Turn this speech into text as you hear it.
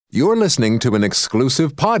You're listening to an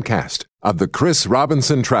exclusive podcast of the Chris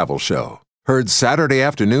Robinson Travel Show. Heard Saturday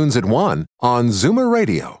afternoons at 1 on Zoomer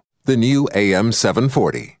Radio, the new AM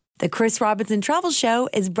 740. The Chris Robinson Travel Show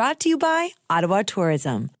is brought to you by Ottawa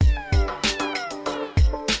Tourism.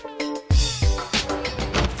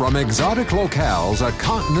 From exotic locales a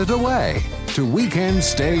continent away to weekend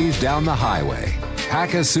stays down the highway,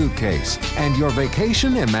 pack a suitcase and your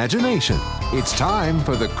vacation imagination. It's time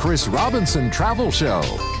for the Chris Robinson Travel Show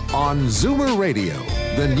on Zoomer Radio,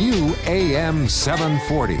 the new AM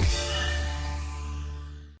 740.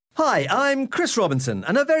 Hi, I'm Chris Robinson,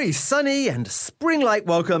 and a very sunny and spring-like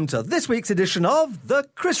welcome to this week's edition of the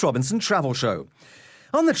Chris Robinson Travel Show.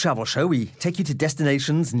 On the Travel Show, we take you to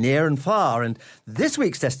destinations near and far, and this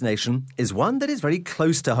week's destination is one that is very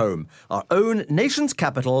close to home, our own nation's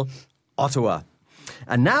capital, Ottawa.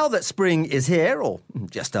 And now that spring is here, or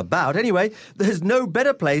just about anyway, there's no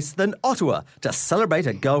better place than Ottawa to celebrate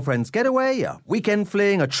a girlfriend's getaway, a weekend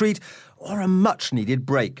fling, a treat, or a much-needed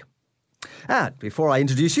break. And before I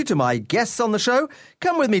introduce you to my guests on the show,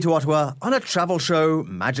 come with me to Ottawa on a Travel Show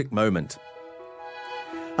magic moment.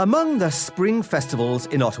 Among the spring festivals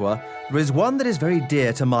in Ottawa, there is one that is very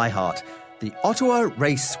dear to my heart, the Ottawa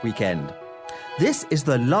Race Weekend. This is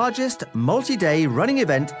the largest multi-day running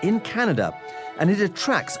event in Canada, and it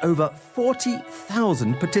attracts over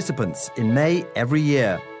 40,000 participants in May every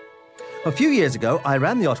year. A few years ago, I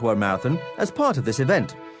ran the Ottawa Marathon as part of this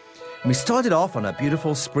event. We started off on a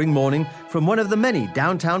beautiful spring morning from one of the many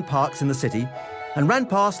downtown parks in the city and ran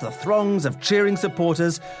past the throngs of cheering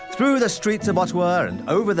supporters through the streets of Ottawa and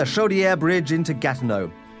over the Chaudière Bridge into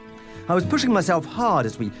Gatineau. I was pushing myself hard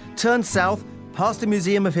as we turned south past the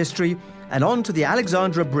Museum of History and on to the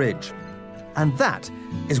Alexandra Bridge. And that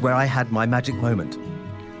is where I had my magic moment.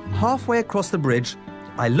 Halfway across the bridge,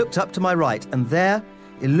 I looked up to my right, and there,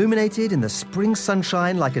 illuminated in the spring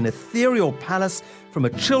sunshine like an ethereal palace from a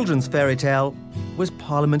children's fairy tale, was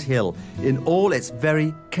Parliament Hill in all its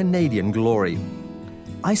very Canadian glory.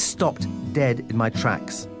 I stopped dead in my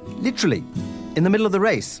tracks, literally, in the middle of the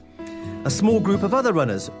race. A small group of other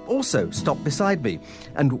runners also stopped beside me,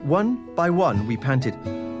 and one by one we panted,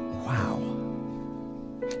 "Wow."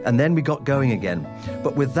 And then we got going again,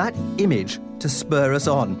 but with that image to spur us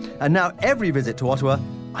on. And now every visit to Ottawa,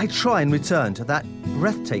 I try and return to that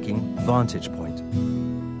breathtaking vantage point.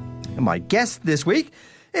 And my guest this week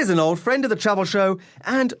is an old friend of the Travel Show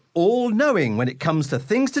and all-knowing when it comes to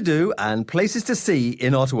things to do and places to see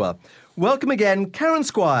in Ottawa. Welcome again, Karen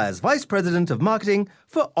Squires, Vice President of Marketing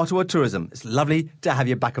for Ottawa Tourism. It's lovely to have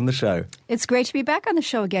you back on the show. It's great to be back on the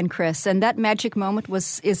show again, Chris. And that magic moment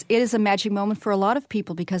is a magic moment for a lot of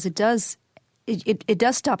people because it does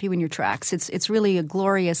stop you in your tracks. It's really a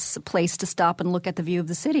glorious place to stop and look at the view of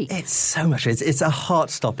the city. It's so much. It's a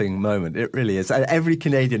heart-stopping moment. It really is. Every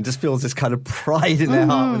Canadian just feels this kind of pride in their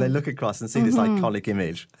heart when they look across and see this iconic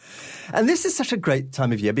image. And this is such a great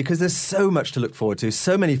time of year because there's so much to look forward to,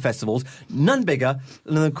 so many festivals, none bigger,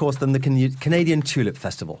 and of course, than the Canadian Tulip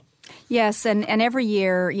Festival. Yes, and every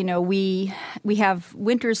year, you know, we have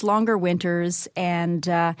longer winters,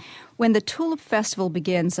 and when the Tulip Festival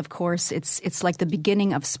begins, of course, it's like the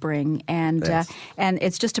beginning of spring, and Yes. And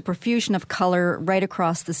it's just a profusion of color right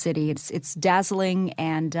across the city. It's dazzling,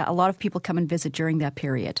 and a lot of people come and visit during that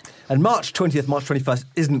period. And March 20th, March 21st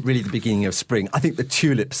isn't really the beginning of spring. I think the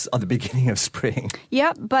tulips are the beginning of spring.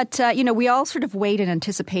 Yeah, but, we all sort of wait in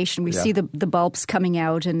anticipation. We see the bulbs coming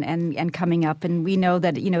out and coming up, and we know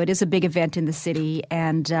that, it is a big event in the city,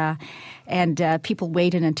 and people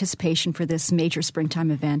wait in anticipation for this major springtime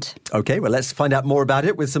event. Okay, well, let's find out more about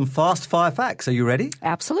it with some fast-fire facts. Are you ready?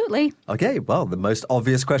 Absolutely. Okay, well, the most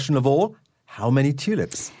obvious question of all, how many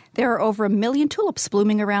tulips? There are over 1 million tulips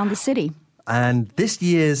blooming around the city. And this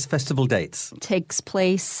year's festival dates? Takes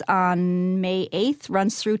place on May 8th,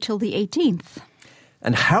 runs through till the 18th.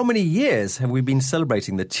 And how many years have we been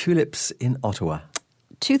celebrating the tulips in Ottawa?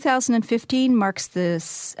 2015 marks the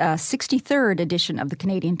 63rd edition of the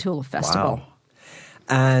Canadian Tulip Festival. Wow.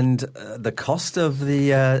 And the cost of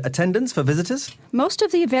the attendance for visitors? Most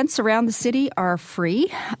of the events around the city are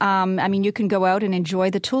free. You can go out and enjoy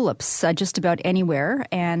the tulips just about anywhere,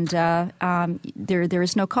 and there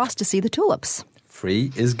is no cost to see the tulips.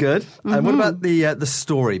 Free is good. Mm-hmm. And what about the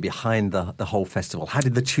story behind the whole festival? How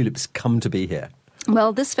did the tulips come to be here?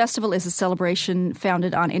 Well, this festival is a celebration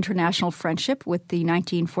founded on international friendship with the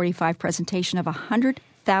 1945 presentation of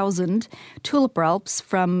 100,000 tulip bulbs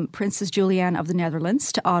from Princess Juliana of the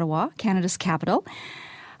Netherlands to Ottawa, Canada's capital.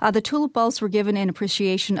 The tulip bulbs were given in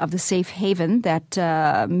appreciation of the safe haven that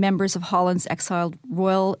members of Holland's exiled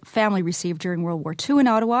royal family received during World War II in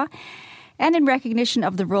Ottawa. and in recognition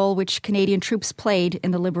of the role which Canadian troops played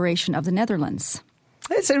in the liberation of the Netherlands.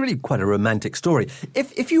 It's really quite a romantic story.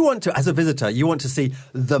 If you want to, as a visitor, you want to see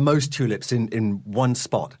the most tulips in one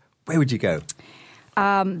spot, where would you go?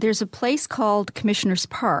 There's a place called Commissioner's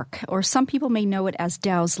Park, or some people may know it as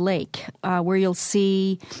Dow's Lake, where you'll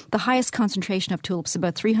see the highest concentration of tulips.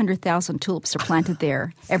 About 300,000 tulips are planted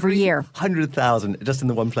there every year. 100,000 just in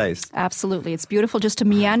the one place. Absolutely. It's beautiful just to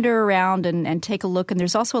meander around and take a look. And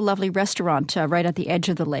there's also a lovely restaurant right at the edge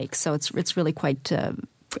of the lake. So it's really quite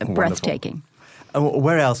breathtaking. And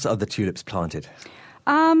where else are the tulips planted?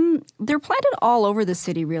 They're planted all over the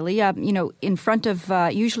city, really. In front of,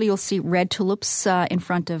 usually you'll see red tulips in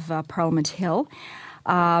front of Parliament Hill.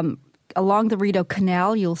 Along the Rideau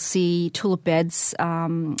Canal, you'll see tulip beds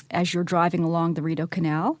as you're driving along the Rideau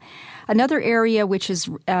Canal. Another area which is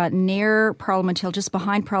near Parliament Hill, just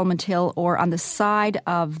behind Parliament Hill, or on the side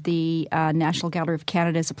of the National Gallery of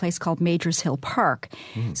Canada, is a place called Majors Hill Park.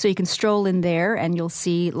 So you can stroll in there and you'll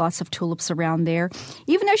see lots of tulips around there.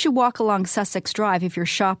 Even as you walk along Sussex Drive, if you're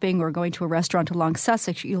shopping or going to a restaurant along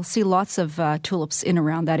Sussex, you'll see lots of tulips in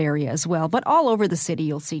around that area as well. But all over the city,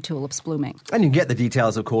 you'll see tulips blooming. And you can get the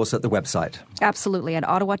details, of course, at the website. Absolutely. At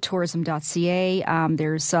ottawatourism.ca,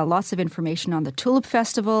 there's lots of information on the Tulip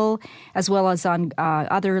Festival, as well as on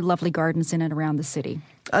other lovely gardens in and around the city.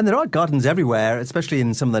 And there are gardens everywhere, especially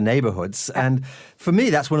in some of the neighbourhoods. And for me,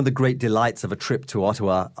 that's one of the great delights of a trip to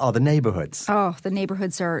Ottawa, are the neighbourhoods. Oh, the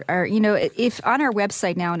neighbourhoods are if on our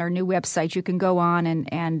website now, on our new website, you can go on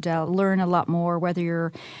and learn a lot more, whether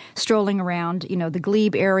you're strolling around, the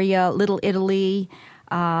Glebe area, Little Italy,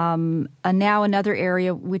 and now another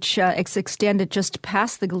area which is extended just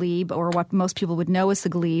past the Glebe, or what most people would know as the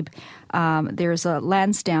Glebe. There's a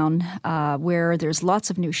Lansdowne where there's lots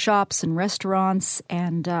of new shops and restaurants,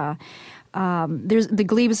 and the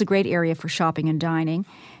Glebe is a great area for shopping and dining.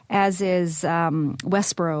 As is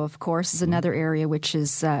Westboro, of course, is another area which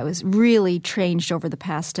was really changed over the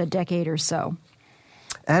past decade or so.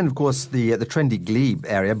 And, of course, the trendy Glebe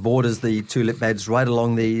area borders the tulip beds right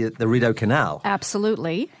along the Rideau Canal.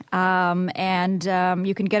 Absolutely. And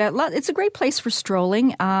you can get it's a great place for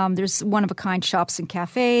strolling. There's one-of-a-kind shops and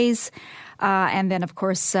cafes. And then, of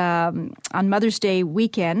course, on Mother's Day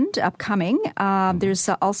weekend upcoming, there's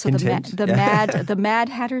also the Mad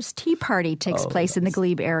Hatter's Tea Party takes place in the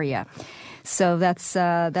Glebe area. So that's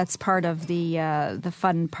part of the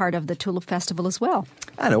fun part of the Tulip Festival as well.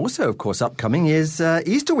 And also, of course, upcoming is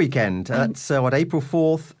Easter weekend. That's April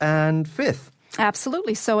 4th and 5th.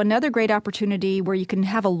 Absolutely. So another great opportunity where you can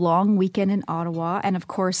have a long weekend in Ottawa. And, of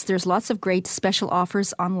course, there's lots of great special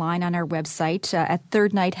offers online on our website at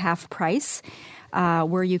third night half price,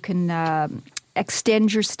 where you can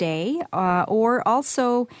extend your stay, or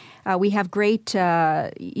also we have great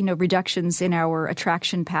reductions in our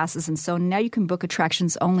attraction passes, and so now you can book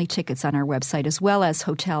attractions only tickets on our website, as well as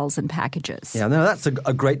hotels and packages. Yeah, no, that's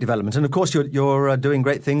a great development, and of course you're doing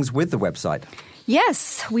great things with the website.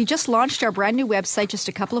 Yes, we just launched our brand new website just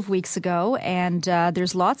a couple of weeks ago, and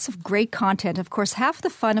there's lots of great content. Of course, half the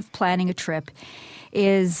fun of planning a trip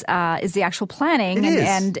is the actual planning.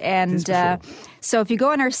 So if you go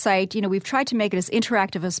on our site, we've tried to make it as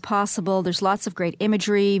interactive as possible. There's lots of great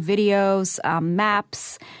imagery, videos,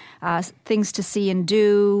 maps, things to see and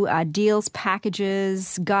do, deals,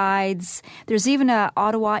 packages, guides. There's even a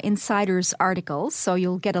Ottawa Insiders article, so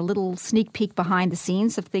you'll get a little sneak peek behind the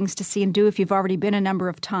scenes of things to see and do if you've already been a number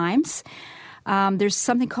of times. There's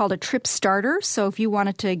something called a trip starter, so if you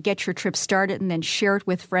wanted to get your trip started and then share it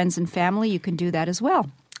with friends and family, you can do that as well.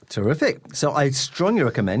 Terrific. So I strongly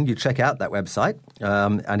recommend you check out that website,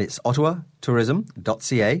 and it's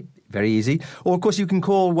ottawatourism.ca. Very easy. Or, of course, you can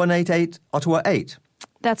call 188-OTTAWA-8.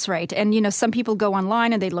 That's right. And, some people go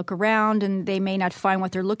online and they look around and they may not find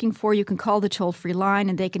what they're looking for. You can call the toll-free line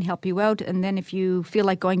and they can help you out. And then if you feel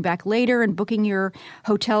like going back later and booking your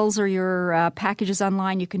hotels or your packages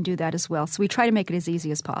online, you can do that as well. So we try to make it as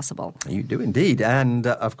easy as possible. You do indeed. And,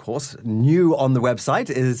 of course, new on the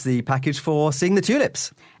website is the package for seeing the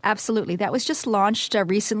tulips. Absolutely. That was just launched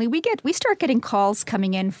recently. We start getting calls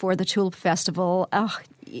coming in for the Tulip Festival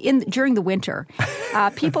during the winter.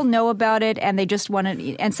 People know about it and they just want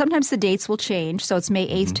to, and sometimes the dates will change. So it's May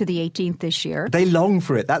 8th to the 18th this year. They long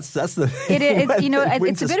for it. That's the thing.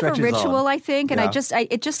 It's a bit of a ritual, I think. And yeah.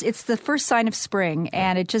 It's the first sign of spring.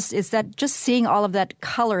 And it's just seeing all of that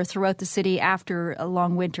color throughout the city after a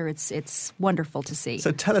long winter. It's wonderful to see.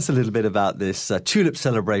 So tell us a little bit about this tulip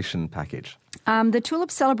celebration package. The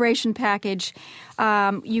Tulip Celebration Package,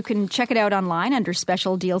 you can check it out online under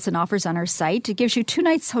special deals and offers on our site. It gives you 2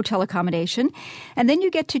 nights hotel accommodation, and then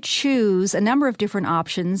you get to choose a number of different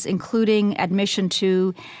options, including admission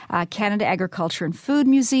to Canada Agriculture and Food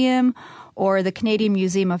Museum, or the Canadian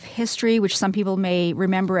Museum of History, which some people may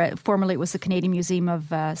remember. Formerly, it was the Canadian Museum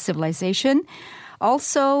of Civilization.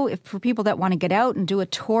 Also, for people that want to get out and do a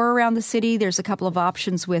tour around the city, there's a couple of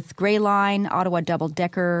options with Grey Line, Ottawa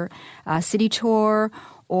Double-Decker City Tour,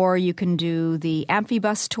 or you can do the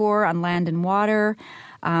Amphibus Tour on land and water.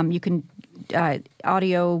 You can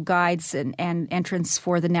audio guides and entrance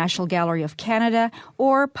for the National Gallery of Canada,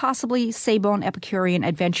 or possibly Sabon Epicurean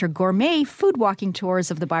Adventure Gourmet food walking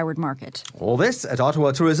tours of the Byward Market. All this at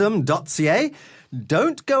ottawatourism.ca.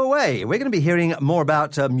 Don't go away. We're going to be hearing more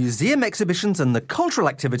about museum exhibitions and the cultural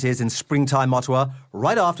activities in springtime Ottawa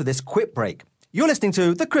right after this quick break. You're listening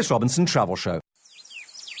to The Chris Robinson Travel Show.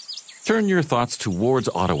 Turn your thoughts towards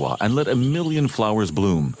Ottawa and let a million flowers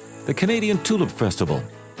bloom. The Canadian Tulip Festival.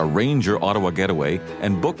 Arrange your Ottawa getaway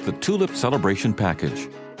and book the Tulip Celebration Package.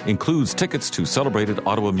 Includes tickets to celebrated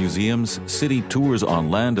Ottawa museums, city tours on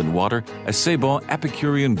land and water, a Sabon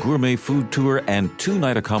Epicurean Gourmet food tour, and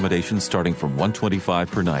 2-night accommodations starting from $125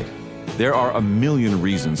 per night. There are a million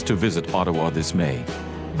reasons to visit Ottawa this May.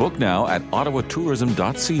 Book now at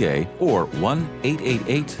ottawatourism.ca or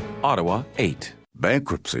 1-888-OTTAWA-8.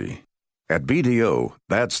 Bankruptcy. At BDO,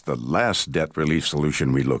 that's the last debt relief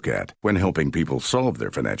solution we look at when helping people solve their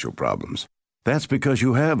financial problems. That's because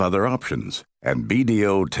you have other options, and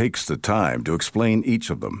BDO takes the time to explain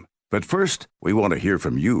each of them. But first, we want to hear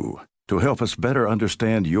from you to help us better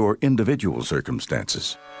understand your individual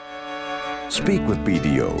circumstances. Speak with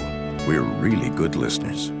BDO. We're really good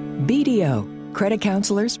listeners. BDO, credit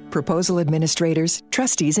counselors, proposal administrators,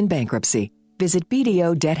 trustees in bankruptcy. Visit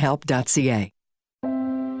bdodebthelp.ca.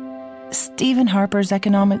 Stephen Harper's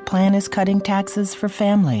economic plan is cutting taxes for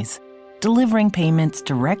families, delivering payments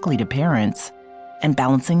directly to parents, and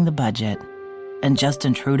balancing the budget. And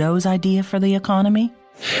Justin Trudeau's idea for the economy?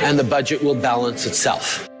 And the budget will balance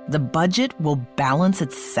itself. The budget will balance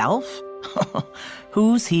itself?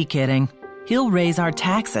 Who's he kidding? He'll raise our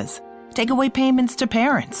taxes, take away payments to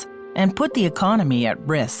parents, and put the economy at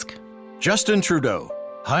risk. Justin Trudeau.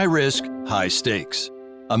 High risk, high stakes.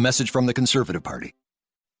 A message from the Conservative Party.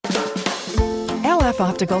 LF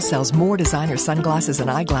Optical sells more designer sunglasses and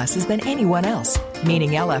eyeglasses than anyone else, meaning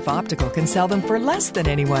LF Optical can sell them for less than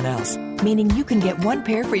anyone else, meaning you can get 1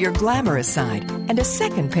 pair for your glamorous side and a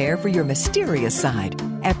 2nd pair for your mysterious side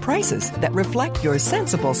at prices that reflect your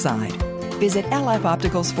sensible side. Visit LF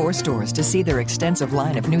Optical's 4 stores to see their extensive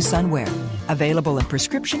line of new sunwear, available in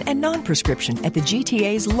prescription and non-prescription at the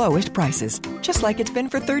GTA's lowest prices, just like it's been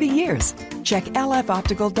for 30 years. Check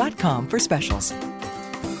lfoptical.com for specials.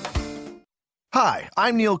 Hi,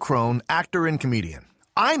 I'm Neil Crone, actor and comedian.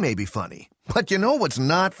 I may be funny, but you know what's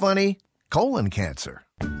not funny? Colon cancer.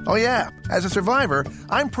 Oh yeah, as a survivor,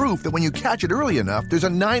 I'm proof that when you catch it early enough, there's a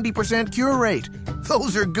 90% cure rate.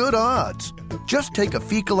 Those are good odds. Just take a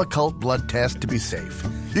fecal occult blood test to be safe.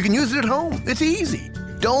 You can use it at home. It's easy.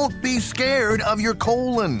 Don't be scared of your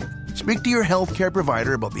colon. Speak to your healthcare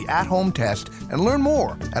provider about the at-home test and learn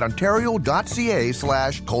more at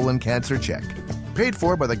ontario.ca/colon cancer check. Paid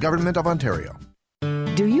for by the Government of Ontario.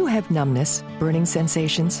 Do you have numbness, burning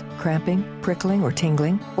sensations, cramping, prickling or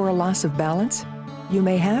tingling, or a loss of balance? You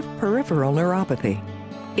may have peripheral neuropathy.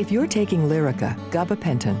 If you're taking Lyrica,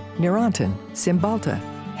 gabapentin, Neurontin, Cymbalta,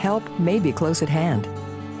 help may be close at hand.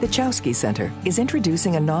 The Chowsky Center is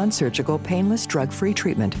introducing a non-surgical, painless, drug-free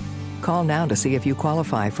treatment. Call now to see if you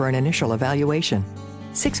qualify for an initial evaluation.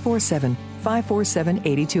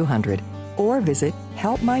 647-547-8200 or visit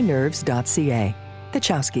helpmynerves.ca. The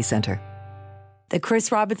Chowsky Center. The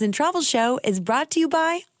Chris Robinson Travel Show is brought to you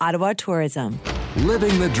by Ottawa Tourism.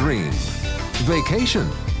 Living the dream. Vacation.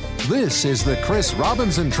 This is the Chris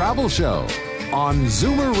Robinson Travel Show on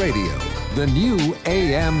Zoomer Radio, the new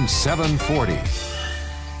AM 740.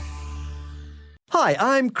 Hi,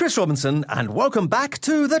 I'm Chris Robinson, and welcome back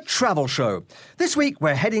to The Travel Show. This week,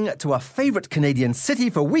 we're heading to a favourite Canadian city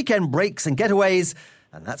for weekend breaks and getaways,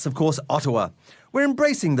 and that's, of course, Ottawa. We're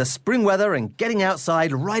embracing the spring weather and getting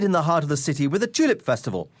outside right in the heart of the city with the Tulip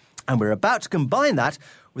Festival. And we're about to combine that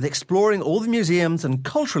with exploring all the museums and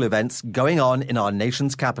cultural events going on in our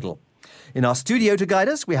nation's capital. In our studio to guide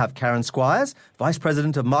us, we have Karen Squires, Vice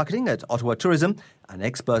President of Marketing at Ottawa Tourism, an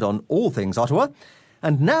expert on all things Ottawa.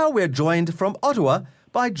 And now we're joined from Ottawa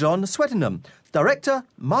by John Swettenham, Director,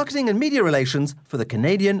 Marketing and Media Relations for the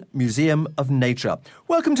Canadian Museum of Nature.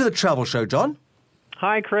 Welcome to the Travel Show, John.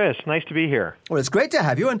 Hi, Chris. Nice to be here. Well, it's great to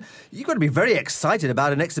have you, and you've got to be very excited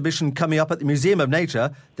about an exhibition coming up at the Museum of Nature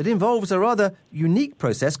that involves a rather unique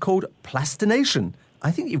process called plastination. I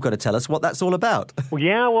think you've got to tell us what that's all about.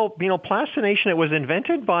 Well, plastination, it was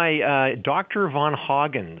invented by Dr. von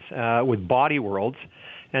Hagens with Body Worlds,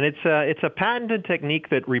 and it's a patented technique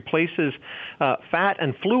that replaces fat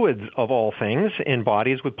and fluids of all things in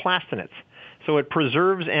bodies with plastinates. So it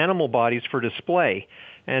preserves animal bodies for display.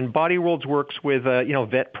 And Body Worlds works with,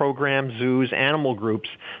 vet programs, zoos, animal groups.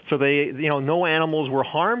 So no animals were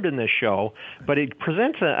harmed in this show, but it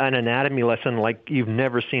presents an anatomy lesson like you've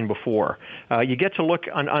never seen before. You get to look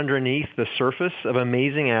underneath the surface of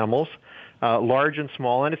amazing animals, large and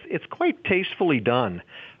small, and it's quite tastefully done.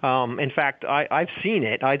 In fact, I've seen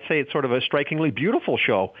it. I'd say it's sort of a strikingly beautiful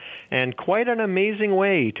show and quite an amazing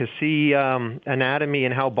way to see anatomy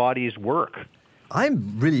and how bodies work.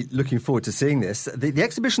 I'm really looking forward to seeing this. The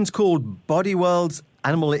exhibition's called Body Worlds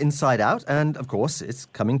Animal Inside Out, and, of course, it's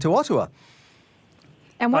coming to Ottawa.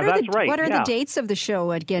 And what are the dates of the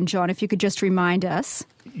show again, John, if you could just remind us?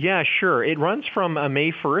 Yeah, sure. It runs from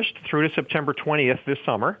May 1st through to September 20th this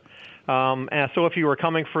summer. So if you were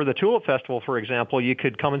coming for the Tulip Festival, for example, you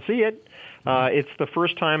could come and see it. It's the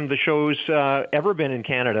first time the show's ever been in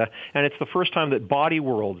Canada, and it's the first time that Body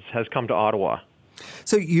Worlds has come to Ottawa.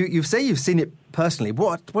 So you say you've seen it personally.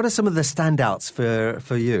 What are some of the standouts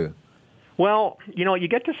for you? Well, you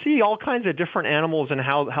get to see all kinds of different animals and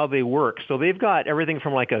how they work. So they've got everything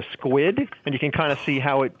from like a squid, and you can kind of see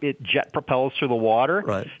how it jet propels through the water,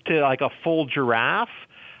 right, to like a full giraffe.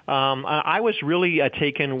 I was really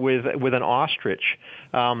taken with an ostrich,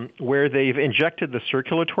 where they've injected the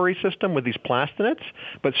circulatory system with these plastinates,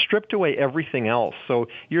 but stripped away everything else. So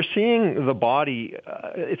you're seeing the body,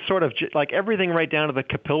 it's sort of like everything right down to the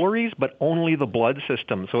capillaries, but only the blood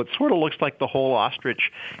system. So it sort of looks like the whole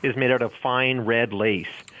ostrich is made out of fine red lace.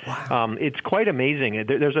 Wow. It's quite amazing.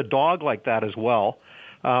 There's a dog like that as well.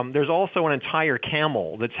 There's also an entire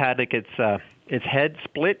camel that's had like its head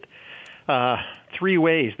split 3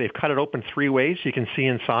 ways. They've cut it open 3 ways so you can see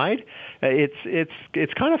inside.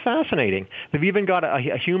 It's kind of fascinating. They've even got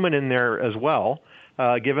a human in there as well.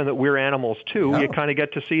 Given that we're animals too, you kind of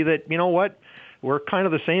get to see that, we're kind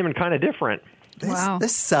of the same and kind of different.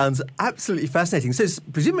 This sounds absolutely fascinating. So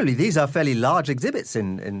presumably these are fairly large exhibits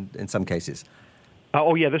in some cases.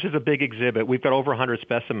 Oh yeah, this is a big exhibit. We've got over 100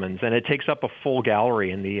 specimens, and it takes up a full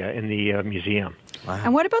gallery in the museum. Wow.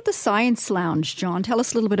 And what about the Science Lounge, John? Tell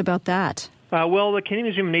us a little bit about that. Well, the Canadian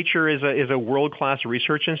Museum of Nature is a world-class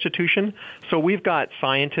research institution. So we've got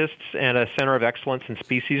scientists and a center of excellence in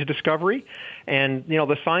species discovery. And,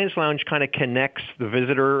 the Science Lounge kind of connects the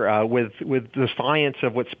visitor with the science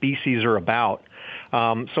of what species are about.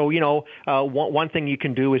 One thing you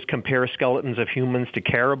can do is compare skeletons of humans to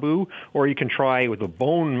caribou, or you can try with the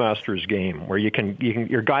Bone Masters game, where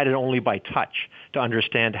you're guided only by touch to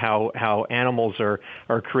understand how animals are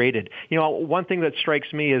created. One thing that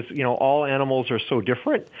strikes me is, all animals are so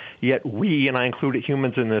different, yet we, and I include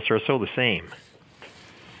humans in this, are so the same.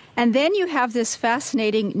 And then you have this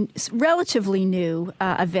fascinating, relatively new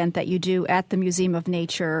event that you do at the Museum of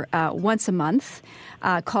Nature once a month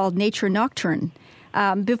called Nature Nocturne.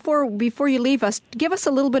 Before you leave us, give us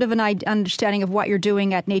a little bit of an understanding of what you're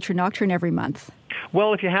doing at Nature Nocturne every month.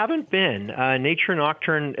 Well, if you haven't been, Nature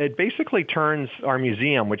Nocturne, it basically turns our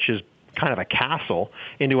museum, which is kind of a castle,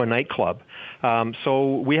 into a nightclub.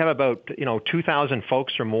 So we have about 2,000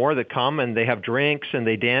 folks or more that come, and they have drinks and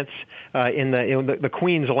they dance in the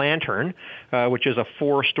Queen's Lantern, which is a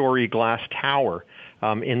 4-story glass tower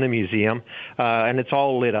in the museum, and it's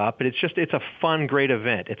all lit up. And it's a fun, great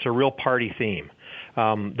event. It's a real party theme.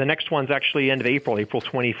 The next one's actually end of April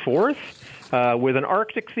 24th, with an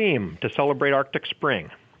Arctic theme to celebrate Arctic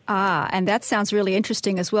spring. And that sounds really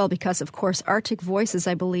interesting as well because, of course, Arctic Voices,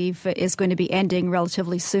 I believe, is going to be ending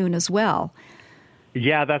relatively soon as well.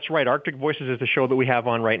 Yeah, that's right. Arctic Voices is the show that we have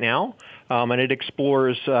on right now, and it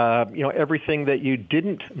explores, everything that you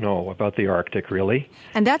didn't know about the Arctic, really.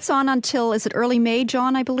 And that's on until, is it early May,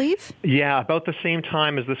 John, I believe? Yeah, about the same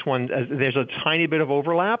time as this one. There's a tiny bit of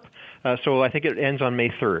overlap, so I think it ends on May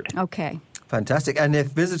 3rd. Okay. Fantastic. And if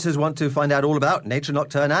visitors want to find out all about Nature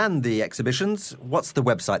Nocturne and the exhibitions, what's the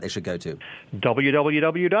website they should go to?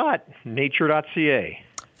 www.nature.ca.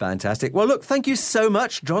 Fantastic. Well, look, thank you so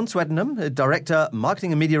much, John Swedenham, Director,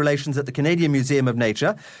 Marketing and Media Relations at the Canadian Museum of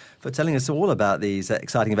Nature, for telling us all about these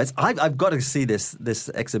exciting events. I've got to see this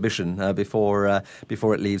exhibition before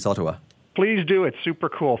it leaves Ottawa. Please do. It's super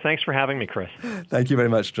cool. Thanks for having me, Chris. Thank you very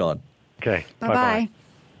much, John. Okay. Bye-bye.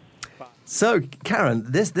 So, Karen,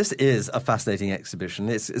 this is a fascinating exhibition.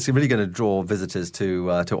 It's really going to draw visitors to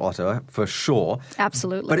Ottawa for sure.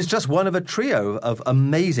 Absolutely. But it's just one of a trio of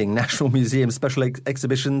amazing National Museum special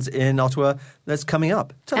exhibitions in Ottawa that's coming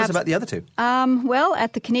up. Tell us about the other two. Well,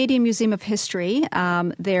 at the Canadian Museum of History,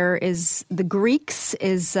 there is the Greeks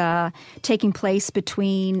is taking place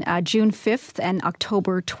between June 5th and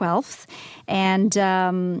October 12th. And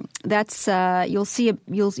that's you'll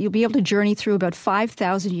be able to journey through about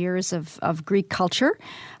 5,000 years of Greek culture,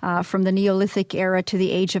 from the Neolithic era to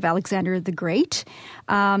the age of Alexander the Great.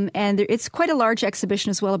 And it's quite a large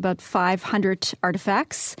exhibition as well, about 500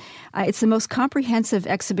 artifacts. It's the most comprehensive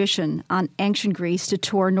exhibition on ancient Greece to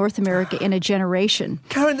tour North America in a generation.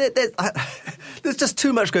 Karen, there's just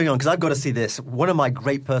too much going on because I've got to see this. One of my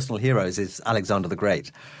great personal heroes is Alexander the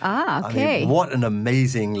Great. Okay. I mean, what an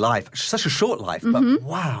amazing life. Such a short life, but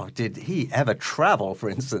wow, did he ever travel, for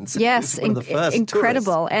instance? Yes, one of the first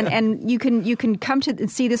incredible. tourists. And you can come to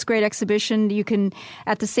and see this great exhibition. You can,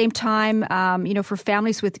 at the same time, for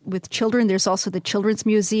families with children, there's also the Children's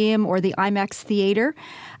Museum or the IMAX Theater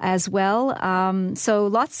as well. So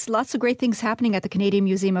lots of great things happening at the Canadian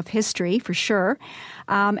Museum of History, for sure.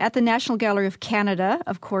 At the National Gallery of Canada,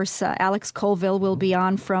 of course, Alex Colville will be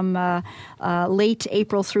on from late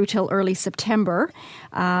April through till early September.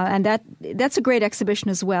 And that's a great exhibition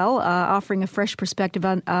as well, offering a fresh perspective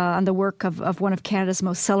on the work of one of Canada's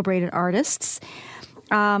most celebrated artists.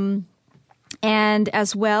 And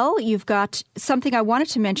as well, you've got something I wanted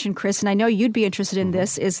to mention, Chris, and I know you'd be interested in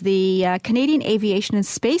this, is the Canadian Aviation and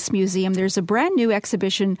Space Museum. There's a brand new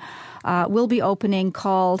exhibition will be opening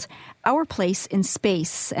called Our Place in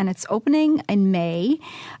Space, and it's opening in May.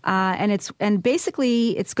 And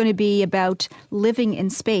basically it's going to be about living in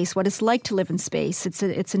space, what it's like to live in space.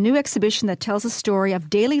 It's a new exhibition that tells a story of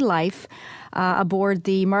daily life aboard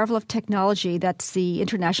the marvel of technology that's the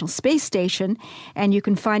International Space Station, and you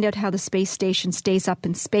can find out how the space station stays up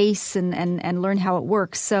in space and learn how it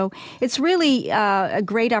works. So it's really a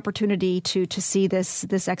great opportunity to see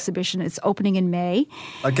this exhibition. It's opening in May.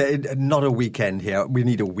 Okay, not a weekend here. We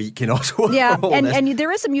need a week in Ottawa. Yeah, and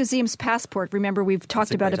there is a museum's passport. Remember, we've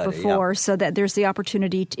talked about it before, so that there's the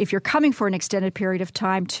opportunity, if you're coming for an extended period of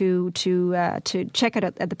time, to check it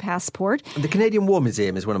out at the passport. And the Canadian War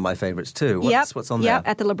Museum is one of my favorites too. What's on there? Yeah,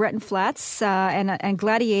 at the LeBreton Flats, and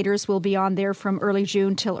Gladiators will be on there from early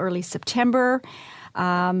June till early September.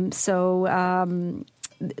 Last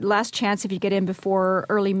chance if you get in before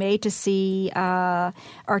early May to see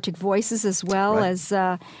Arctic Voices, as well as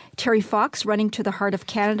Terry Fox, Running to the Heart of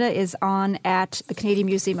Canada, is on at the Canadian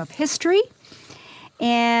Museum of History.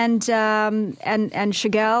 And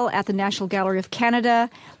Chagall at the National Gallery of Canada,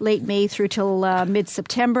 late May through till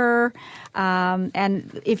mid-September.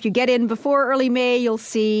 And if you get in before early May, you'll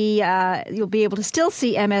be able to still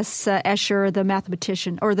see M.S. Escher, the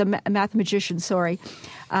mathematician,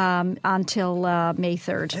 until May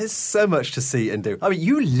 3rd. There's so much to see and do. I mean,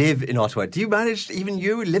 you live in Ottawa. Even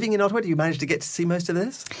you living in Ottawa, do you manage to get to see most of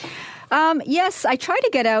this? Yes, I try to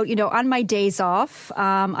get out, on my days off.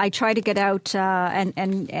 I try to get out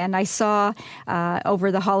and I saw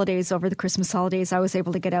over the holidays, over the Christmas holidays, I was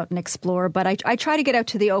able to get out and explore. But I try to get out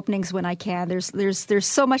to the openings when I can. There's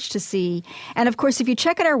so much to see. And of course, if you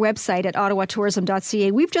check out our website at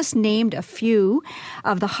ottawatourism.ca, we've just named a few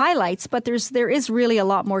of the highlights, but there is really a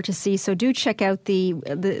lot more to see. So do check out the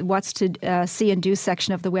what's to see and do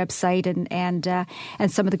section of the website and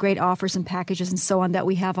some of the great offers and packages and so on that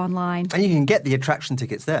we have online. And you can get the attraction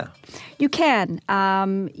tickets there. You can.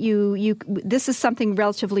 This is something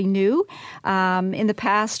relatively new. In the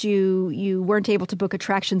past, you weren't able to book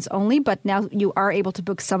attractions only, but now you are able to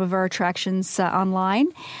book some of our attractions online,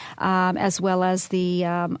 as well as the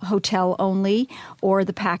hotel only or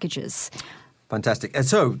the packages. Fantastic. And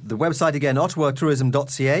so the website again,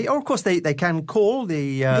 ottawatourism.ca, or of course they can call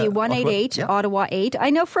the 188 Ottawa 8. I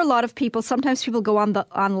know for a lot of people, sometimes people go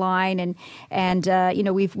online and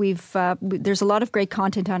we've there's a lot of great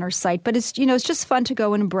content on our site, but it's just fun to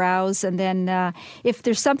go and browse, and then if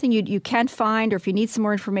there's something you can't find or if you need some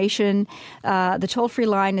more information, the toll-free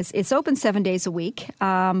line it's open 7 days a week,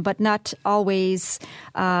 but not always.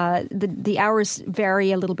 The hours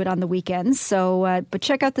vary a little bit on the weekends. So, but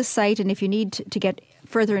check out the site, and if you need to get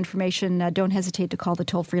further information, don't hesitate to call the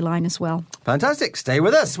toll-free line as well. Fantastic. Stay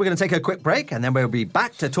with us. We're going to take a quick break, and then we'll be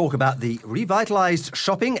back to talk about the revitalised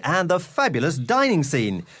shopping and the fabulous dining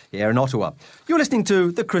scene here in Ottawa. You're listening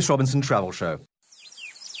to the Chris Robinson Travel Show.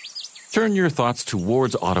 Turn your thoughts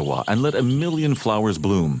towards Ottawa and let a million flowers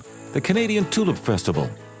bloom. The Canadian Tulip Festival.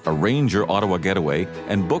 Arrange your Ottawa getaway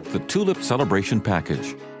and book the Tulip Celebration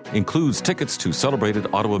Package. includes tickets to celebrated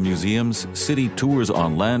Ottawa museums, city tours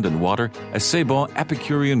on land and water, a Sebon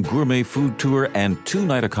Epicurean gourmet food tour, and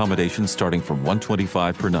 2-night accommodations starting from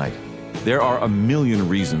 $125 per night. There are a million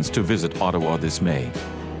reasons to visit Ottawa this May.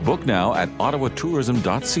 Book now at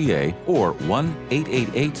ottawatourism.ca or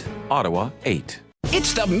 1-888-OTTAWA-8.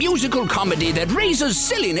 It's the musical comedy that raises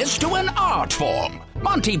silliness to an art form.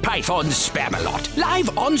 Monty Python's Spamalot,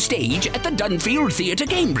 live on stage at the Dunfield Theatre,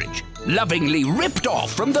 Cambridge. Lovingly ripped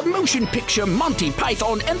off from the motion picture Monty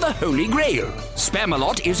Python and the Holy Grail.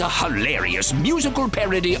 Spamalot is a hilarious musical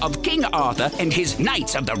parody of King Arthur and his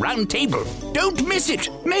Knights of the Round Table. Don't miss it!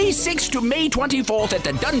 May 6th to May 24th at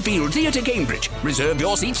the Dunfield Theatre, Cambridge. Reserve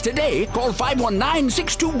your seats today. Call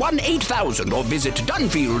 519-621-8000 or visit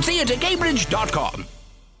dunfieldtheatrecambridge.com.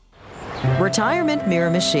 Retirement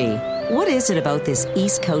Miramichi. What is it about this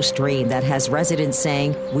East Coast dream that has residents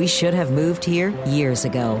saying we should have moved here years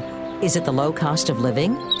ago? Is it the low cost of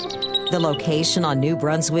living? The location on New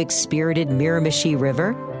Brunswick's spirited Miramichi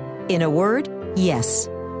River? In a word, yes.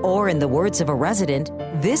 Or in the words of a resident,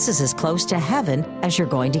 this is as close to heaven as you're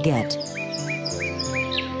going to get.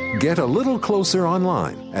 Get a little closer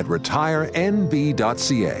online at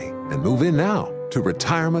retirenb.ca and move in now to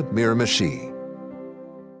Retirement Miramichi.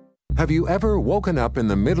 Have you ever woken up in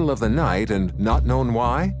the middle of the night and not known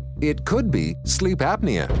why? It could be sleep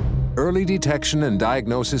apnea. Early detection and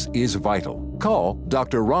diagnosis is vital. Call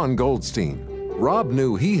Dr. Ron Goldstein. Rob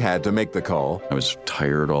knew he had to make the call. I was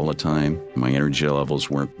tired all the time. My energy levels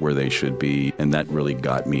weren't where they should be, and that really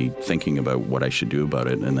got me thinking about what I should do about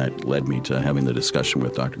it, and that led me to having the discussion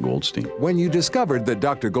with Dr. Goldstein. When you discovered that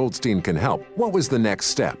Dr. Goldstein can help, what was the next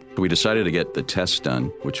step? We decided to get the test done,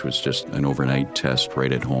 which was just an overnight test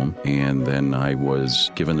right at home, and then I was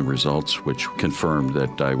given the results, which confirmed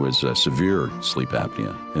that I was severe sleep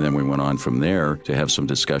apnea. And then we went on from there to have some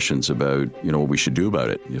discussions about, what we should do about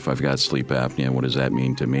it. If I've got sleep apnea, what does that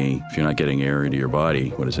mean to me? If you're not getting air into your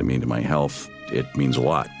body, what does it mean to my health? It means a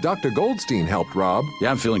lot. Dr. Goldstein helped Rob.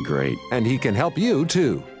 Yeah, I'm feeling great. And he can help you,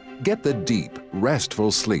 too. Get the deep, restful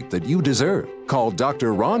sleep that you deserve. Call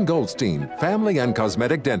Dr. Ron Goldstein, Family and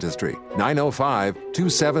Cosmetic Dentistry,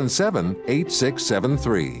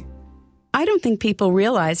 905-277-8673. I don't think people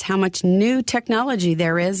realize how much new technology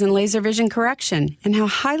there is in laser vision correction and how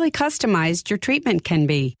highly customized your treatment can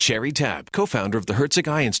be. Sherry Tabb, co-founder of the Herzig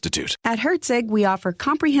Eye Institute. At Herzig, we offer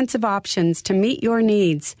comprehensive options to meet your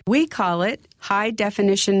needs. We call it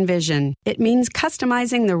high-definition vision. It means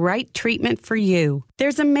customizing the right treatment for you.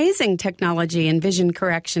 There's amazing technology in vision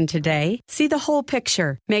correction today. See the whole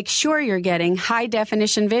picture. Make sure you're getting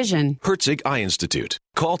high-definition vision. Herzig Eye Institute.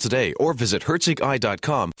 Call today or visit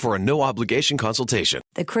herzigeye.com for a no-obligation consultation.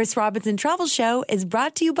 The Chris Robinson Travel Show is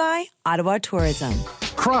brought to you by Ottawa Tourism.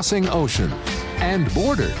 Crossing oceans and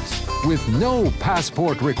borders with no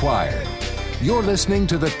passport required. You're listening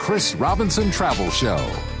to the Chris Robinson Travel Show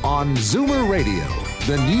on Zoomer Radio,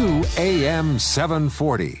 the new AM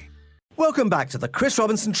 740. Welcome back to the Chris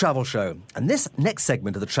Robinson Travel Show. And this next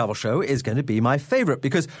segment of the travel show is going to be my favourite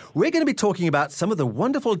because we're going to be talking about some of the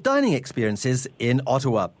wonderful dining experiences in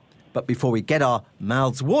Ottawa. But before we get our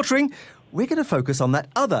mouths watering, we're going to focus on that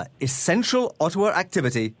other essential Ottawa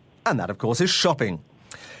activity, and that, of course, is shopping.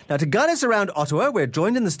 Now, to guide us around Ottawa, we're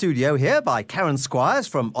joined in the studio here by Karen Squires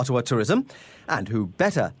from Ottawa Tourism, and who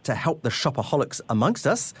better to help the shopaholics amongst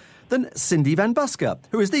us than Cindy Van Busker,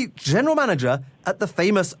 who is the General Manager at the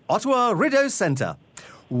famous Ottawa Rideau Centre.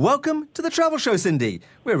 Welcome to the Travel Show, Cindy.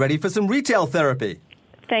 We're ready for some retail therapy.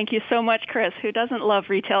 Thank you so much, Chris. Who doesn't love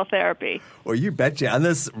retail therapy? Well, you betcha. And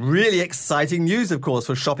there's really exciting news, of course,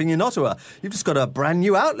 for shopping in Ottawa. You've just got a brand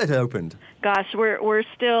new outlet opened. Gosh, we're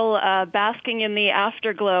still basking in the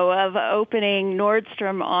afterglow of opening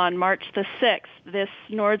Nordstrom on March the 6th. This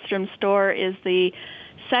Nordstrom store is the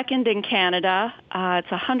second in Canada.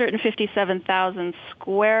 It's 157,000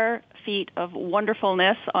 square feet of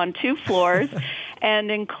wonderfulness on 2 floors and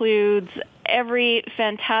includes every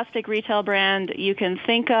fantastic retail brand you can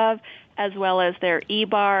think of, as well as their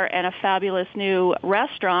e-bar and a fabulous new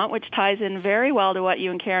restaurant, which ties in very well to what you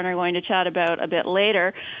and Karen are going to chat about a bit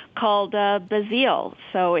later, called Basile.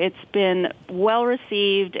 So it's been well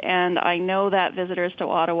received, and I know that visitors to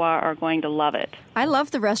Ottawa are going to love it. I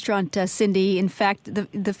love the restaurant, Cindy. In fact,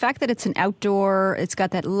 the fact that it's an outdoor, it's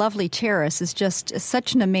got that lovely terrace is just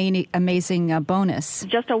such an amazing bonus.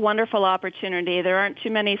 Just a wonderful opportunity. There aren't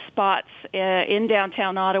too many spots in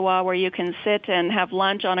downtown Ottawa where you can sit and have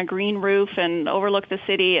lunch on a green roof and overlook the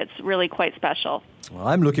city. It's really quite special. Well,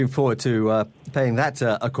 I'm looking forward to paying that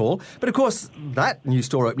a call. But of course, that new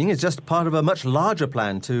store opening is just part of a much larger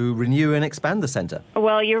plan to renew and expand the centre.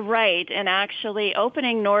 Well, you're right. And actually,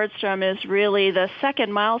 opening Nordstrom is really the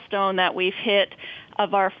second milestone that we've hit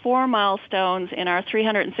of our 4 milestones in our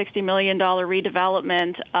 $360 million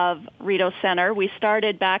redevelopment of Rideau Centre. We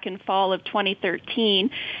started back in fall of 2013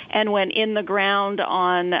 and went in the ground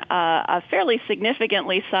on a fairly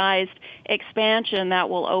significantly sized expansion that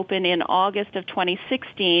will open in August of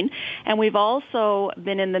 2016. And we've also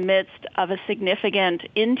been in the midst of a significant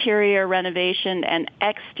interior renovation and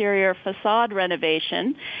exterior facade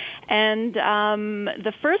renovation. And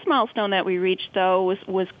the first milestone that we reached, though,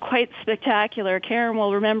 was quite spectacular. Karen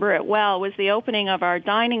will remember it well, was the opening of our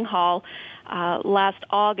dining hall last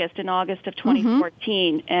August, in August of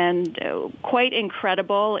 2014. And quite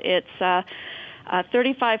incredible. It's a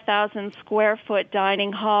 35,000 square foot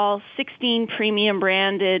dining hall, 16 premium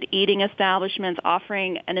branded eating establishments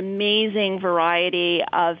offering an amazing variety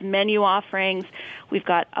of menu offerings. We've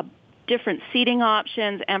got different seating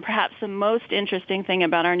options, and perhaps the most interesting thing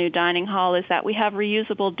about our new dining hall is that we have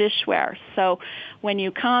reusable dishware. So when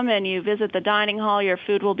you come and you visit the dining hall, your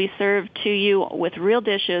food will be served to you with real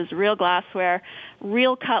dishes, real glassware,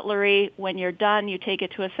 real cutlery. When you're done, you take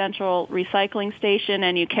it to a central recycling station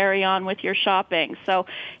and you carry on with your shopping. So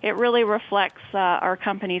it really reflects our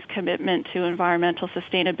company's commitment to environmental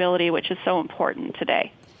sustainability, which is so important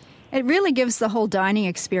today. It really gives the whole dining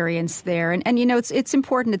experience there. And you know, it's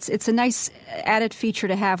important. It's a nice added feature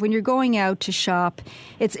to have. When you're going out to shop,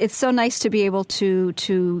 it's so nice to be able to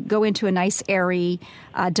go into a nice, airy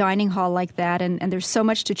dining hall like that. And there's so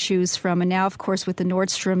much to choose from. And now, of course, with the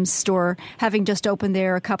Nordstrom store having just opened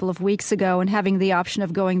there a couple of weeks ago and having the option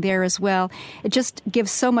of going there as well, it just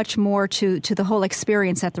gives so much more to the whole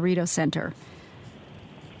experience at the Rideau Centre.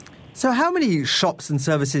 So how many shops and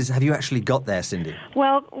services have you actually got there, Cindy?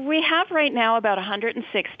 Well, we have right now about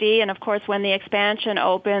 160, and of course when the expansion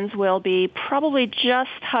opens, we'll be probably just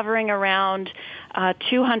hovering around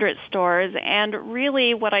 200 stores. And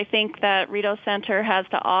really what I think that Rideau Centre has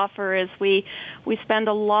to offer is we spend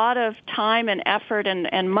a lot of time and effort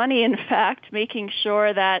and money, in fact, making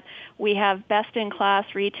sure that we have best-in-class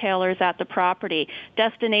retailers at the property,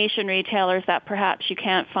 destination retailers that perhaps you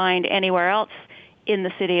can't find anywhere else in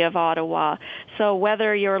the city of Ottawa. So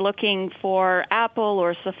whether you're looking for Apple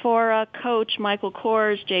or Sephora, Coach, Michael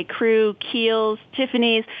Kors, J. Crew, Kiehl's,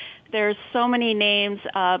 Tiffany's, there's so many names,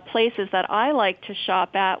 places that I like to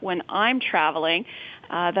shop at when I'm traveling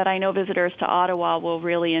that I know visitors to Ottawa will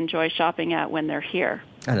really enjoy shopping at when they're here.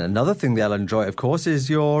 And another thing they'll enjoy, of course,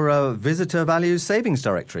 is your Visitor Values Savings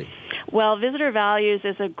Directory. Well, Visitor Values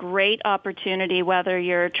is a great opportunity, whether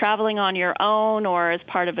you're traveling on your own or as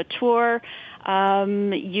part of a tour.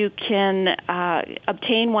 You can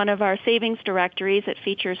obtain one of our savings directories. It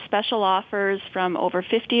features special offers from over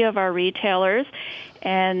 50 of our retailers,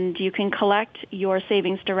 and you can collect your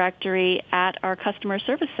savings directory at our customer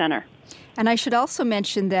service center. And I should also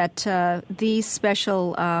mention that these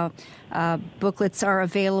special booklets are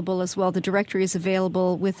available as well. The directory is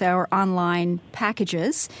available with our online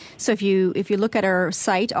packages. So if you look at our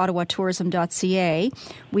site, ottawatourism.ca,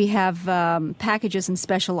 we have packages and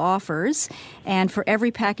special offers. And for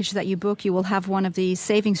every package that you book, you will have one of these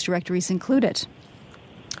savings directories included.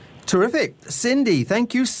 Terrific. Cindy,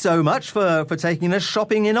 thank you so much for taking us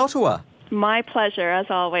shopping in Ottawa. My pleasure, as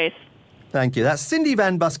always. Thank you. That's Cindy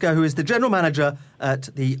Van Busker, who is the General Manager at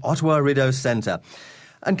the Ottawa Rideau Centre.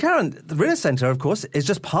 And Karen, the Rideau Centre, of course, is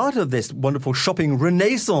just part of this wonderful shopping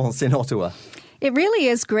renaissance in Ottawa. It really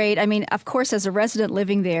is great. I mean, of course, as a resident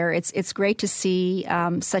living there, it's great to see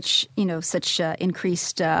such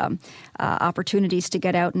increased opportunities to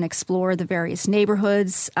get out and explore the various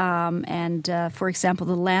neighborhoods. For example,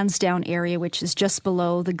 the Lansdowne area, which is just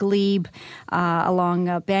below the Glebe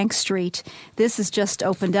along Bank Street. This has just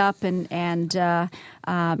opened up, and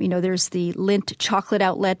there's the Lindt chocolate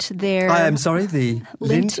outlet there. I'm sorry, the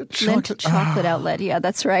Lindt chocolate outlet. Yeah,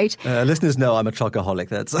 that's right. Listeners know I'm a chocoholic.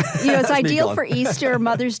 That's it's that's ideal for Easter,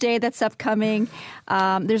 Mother's Day. That's upcoming.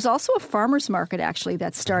 There's also a farmers market actually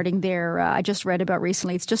that's starting there. I just read about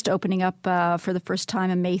recently. It's just opening up for the first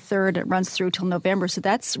time on May 3rd. It runs through till November, so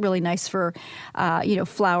that's really nice for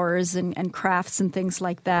flowers and crafts and things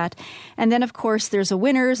like that. And then of course there's a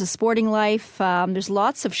Winners, a Sporting Life. There's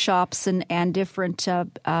lots of shops and different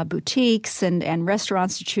boutiques and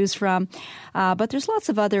restaurants to choose from. But there's lots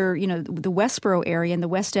of other, the Westboro area and the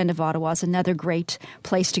west end of Ottawa is another great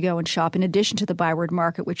place to go and shop, in addition to the Byward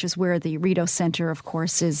Market, which is where the Rideau Centre, of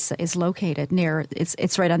course, is located.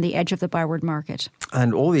 It's right on the edge of the Byward Market.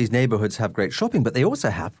 And all these neighbourhoods have great shopping, but they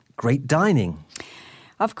also have great dining.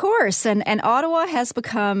 Of course, and Ottawa has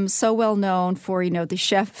become so well known for, the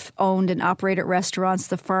chef-owned and operated restaurants,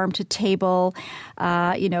 the farm-to-table,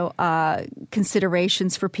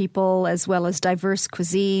 considerations for people, as well as diverse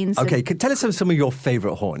cuisines. Okay, tell us some of your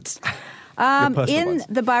favorite haunts. In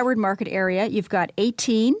the Byward Market area, you've got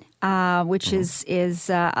 18, which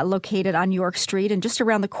is located on York Street, and just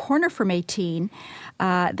around the corner from 18,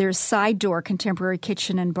 there's Side Door Contemporary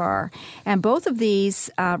Kitchen and Bar, and both of these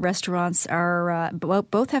restaurants are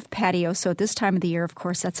both have patios. So at this time of the year, of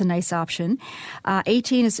course, that's a nice option.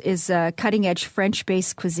 18 is cutting edge French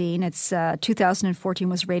based cuisine. It's 2014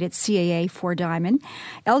 was rated CAA 4 Diamond.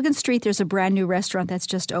 Elgin Street, there's a brand new restaurant that's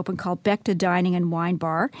just opened called Becta Dining and Wine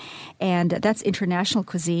Bar, and that's international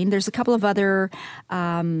cuisine. There's a couple of other,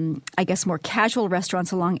 more casual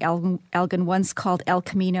restaurants along Elgin. One's called El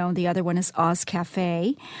Camino, and the other one is Oz Cafe.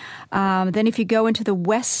 Then if you go into the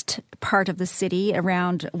west part of the city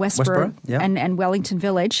around Westboro and Wellington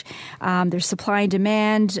Village, there's Supply and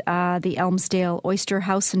Demand, the Elmsdale Oyster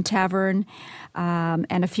House and Tavern,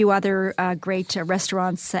 and a few other great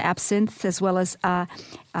restaurants, Absinthe, as well as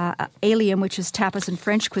Allium, which is tapas and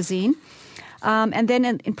French cuisine. And then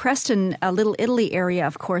in Preston, Little Italy area,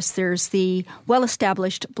 of course, there's the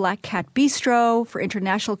well-established Black Cat Bistro for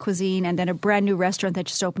international cuisine, and then a brand new restaurant that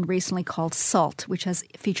just opened recently called Salt, which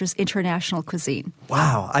features international cuisine.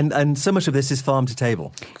 Wow. And so much of this is farm to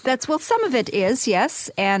table. Some of it is,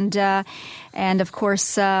 yes. And of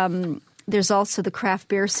course, there's also the craft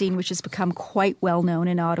beer scene, which has become quite well known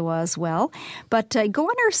in Ottawa as well. But go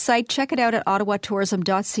on our site, check it out at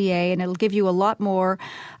ottawatourism.ca, and it'll give you a lot more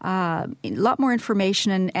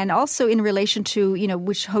information, and also in relation to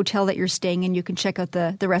which hotel that you're staying in. You can check out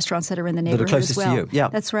the restaurants that are in the neighborhood that are closest as well. to you. Yeah,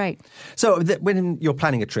 that's right. So when you're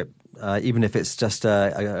planning a trip, even if it's just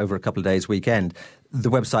over a couple of days weekend, the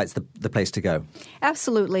website's the place to go.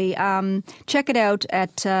 Absolutely. Check it out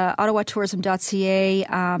at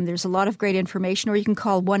ottawatourism.ca. There's a lot of great information, or you can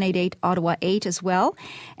call 188-OTTAWA-8 as well.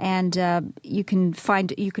 And you can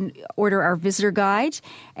order our visitor guide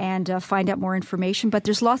and find out more information. But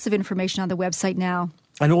there's lots of information on the website now.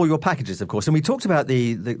 And all your packages, of course. And we talked about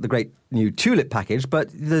the great new Tulip package, but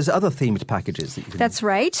there's other themed packages that you can... That's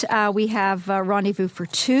right. We have Rendezvous for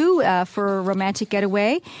Two for a romantic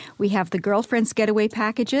getaway. We have the Girlfriends Getaway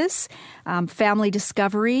packages, Family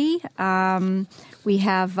Discovery. We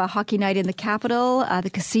have Hockey Night in the Capital,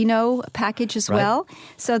 the Casino package as well.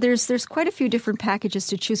 So there's quite a few different packages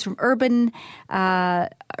to choose from. Urban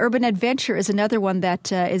Adventure is another one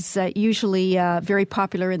that is usually very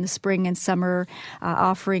popular in the spring and summer,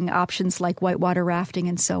 offering options like whitewater rafting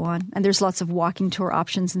and so on. And there's lots of walking tour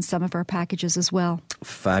options in some of our packages as well.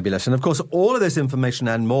 Fabulous. And of course, all of this information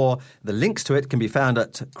and more, the links to it can be found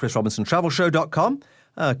at chrisrobinsontravelshow.com,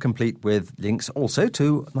 complete with links also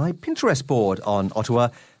to my Pinterest board on Ottawa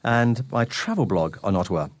and my travel blog on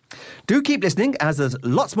Ottawa. Do keep listening, as there's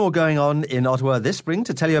lots more going on in Ottawa this spring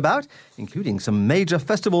to tell you about, including some major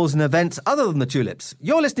festivals and events other than the tulips.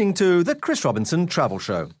 You're listening to The Chris Robinson Travel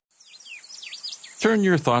Show. Turn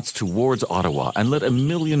your thoughts towards Ottawa and let a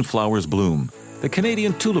million flowers bloom. The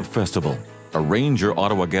Canadian Tulip Festival. Arrange your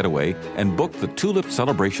Ottawa getaway and book the Tulip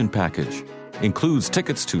Celebration Package. Includes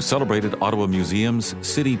tickets to celebrated Ottawa museums,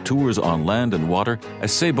 city tours on land and water, a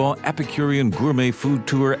Sebon Epicurean gourmet food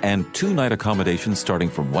tour, and 2-night accommodations starting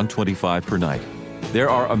from $125 per night.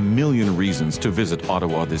 There are a million reasons to visit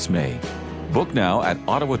Ottawa this May. Book now at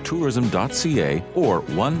ottawatourism.ca or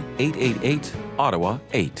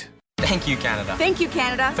 1-888-OTTAWA-8. Thank you, Canada. Thank you,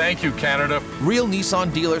 Canada. Thank you, Canada. Real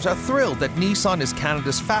Nissan dealers are thrilled that Nissan is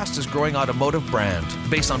Canada's fastest growing automotive brand,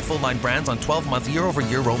 based on full-line brands on 12-month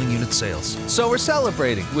year-over-year rolling unit sales. So we're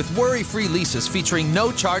celebrating with worry-free leases featuring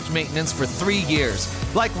no charge maintenance for 3 years.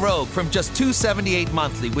 Like Rogue from just $278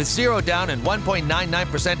 monthly with 0 down and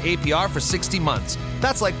 1.99% APR for 60 months.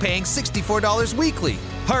 That's like paying $64 weekly.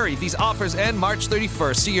 Hurry, these offers end March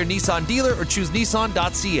 31st. See your Nissan dealer or choose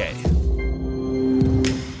Nissan.ca.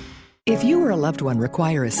 If you or a loved one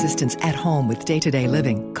require assistance at home with day-to-day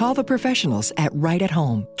living, call the professionals at Right at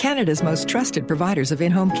Home, Canada's most trusted providers of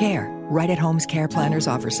in-home care. Right at Home's care planners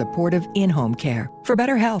offer supportive in-home care for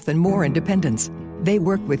better health and more independence. They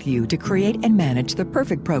work with you to create and manage the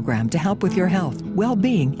perfect program to help with your health,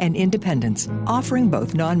 well-being, and independence, offering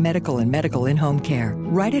both non-medical and medical in-home care.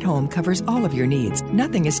 Right at Home covers all of your needs.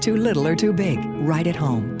 Nothing is too little or too big. Right at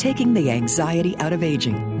Home, taking the anxiety out of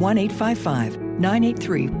aging.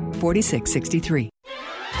 1-855-983-4663.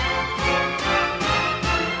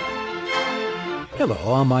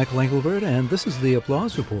 Hello, I'm Michael Engelbert, and this is the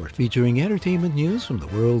Applause Report, featuring entertainment news from the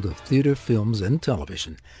world of theater, films, and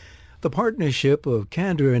television. The partnership of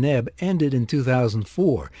Kander and Ebb ended in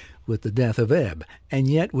 2004 with the death of Ebb, and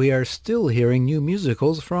yet we are still hearing new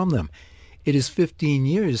musicals from them. It is 15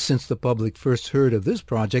 years since the public first heard of this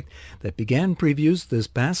project that began previews this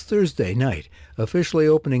past Thursday night, officially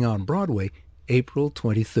opening on Broadway April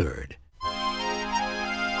 23rd.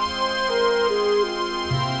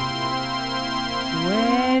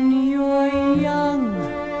 When you're young,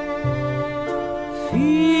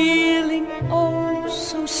 feeling oh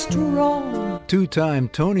so strong. Two-time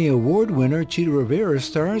Tony Award winner Chita Rivera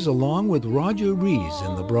stars along with Roger Rees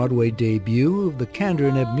in the Broadway debut of the Kander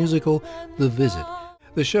and Ebb musical, The Visit.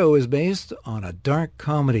 The show is based on a dark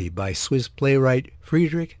comedy by Swiss playwright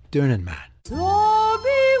Friedrich Dürrenmatt. So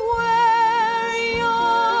beware,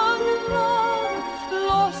 young love,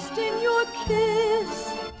 lost in your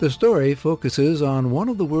kiss. The story focuses on one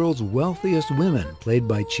of the world's wealthiest women, played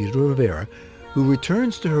by Chita Rivera, who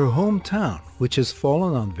returns to her hometown, which has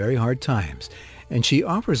fallen on very hard times, and she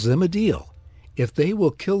offers them a deal. If they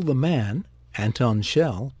will kill the man, Anton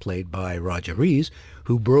Schell, played by Roger Rees,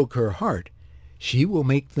 who broke her heart, she will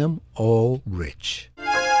make them all rich.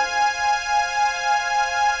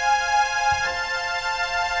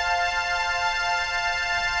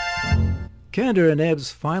 Kander and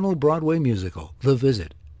Ebb's final Broadway musical, The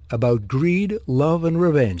Visit, about greed, love, and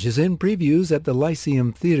revenge, is in previews at the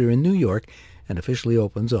Lyceum Theatre in New York and officially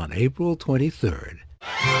opens on April 23rd.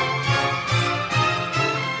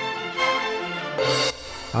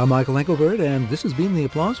 I'm Michael Engelbert, and this has been the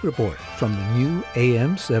Applause Report from the new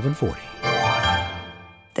AM 740.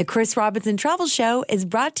 The Chris Robinson Travel Show is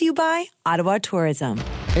brought to you by Ottawa Tourism.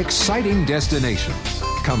 Exciting destinations,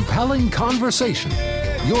 compelling conversation.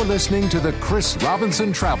 You're listening to the Chris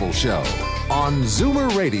Robinson Travel Show on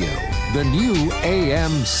Zoomer Radio, the new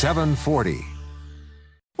AM 740.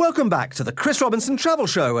 Welcome back to the Chris Robinson Travel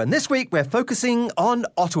Show, and this week we're focusing on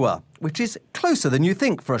Ottawa, which is closer than you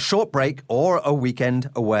think for a short break or a weekend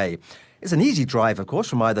away. It's an easy drive, of course,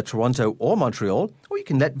 from either Toronto or Montreal, or you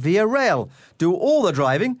can let Via Rail do all the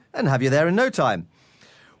driving and have you there in no time.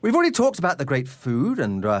 We've already talked about the great food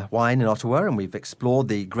and wine in Ottawa, and we've explored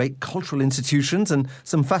the great cultural institutions and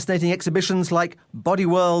some fascinating exhibitions like Body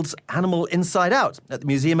World's Animal Inside Out at the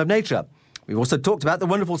Museum of Nature. We've also talked about the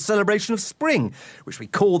wonderful celebration of spring, which we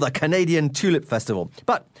call the Canadian Tulip Festival.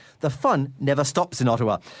 But the fun never stops in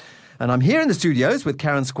Ottawa. And I'm here in the studios with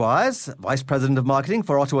Karen Squires, Vice President of Marketing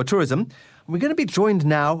for Ottawa Tourism. We're going to be joined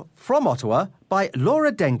now from Ottawa by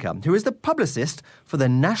Laura Denker, who is the publicist for the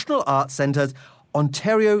National Arts Centre's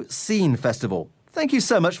Ontario Scene Festival. Thank you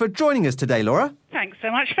so much for joining us today, Laura. Thanks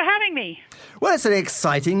so much for having me. Well, it's an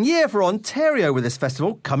exciting year for Ontario with this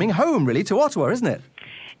festival coming home, really, to Ottawa, isn't it?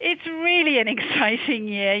 It's really an exciting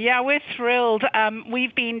year. Yeah, we're thrilled.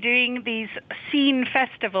 We've been doing these scene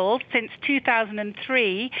festivals since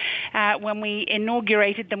 2003 when we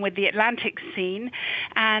inaugurated them with the Atlantic scene.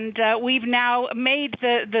 And we've now made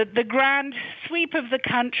the grand sweep of the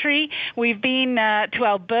country. We've been to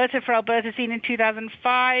Alberta for Alberta scene in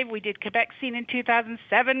 2005. We did Quebec scene in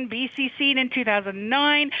 2007, BC scene in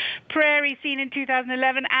 2009, Prairie scene in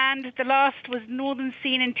 2011, and the last was Northern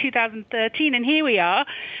scene in 2013. And here we are,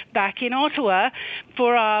 back in Ottawa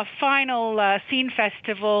for our final scene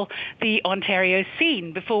festival, the Ontario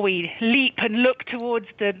Scene, before we leap and look towards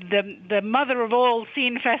the mother of all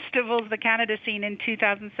scene festivals, the Canada Scene in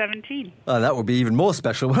 2017. Oh, that will be even more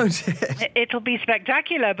special, won't it? It'll be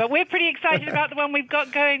spectacular, but we're pretty excited about the one we've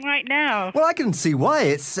got going right now. Well, I can see why.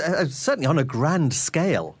 It's certainly on a grand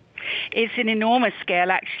scale. It's an enormous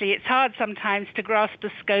scale, actually. It's hard sometimes to grasp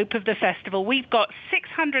the scope of the festival. We've got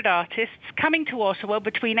 600 artists coming to Ottawa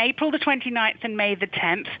between April the 29th and May the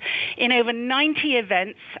 10th in over 90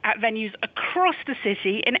 events at venues across the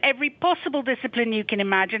city in every possible discipline you can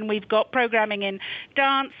imagine. We've got programming in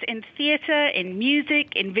dance, in theatre, in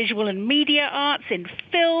music, in visual and media arts, in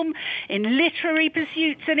film, in literary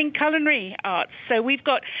pursuits, and in culinary arts. So we've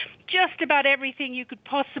got just about everything you could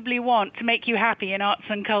possibly want to make you happy in arts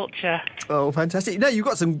and culture. Oh, fantastic. Now, you've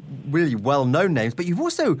got some really well-known names, but you've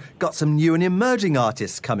also got some new and emerging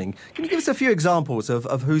artists coming. Can you give us a few examples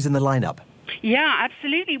of who's in the lineup? Yeah,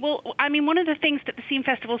 absolutely. Well, I mean, one of the things that the Scene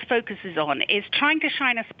Festival focuses on is trying to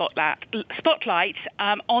shine a spotlight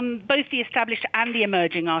on both the established and the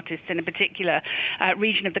emerging artists in a particular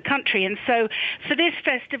region of the country. And so for this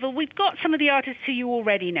festival, we've got some of the artists who you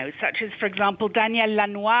already know, such as, for example, Danielle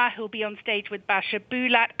Lanois, who'll be on stage with Basha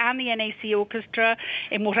Bulat and the NAC Orchestra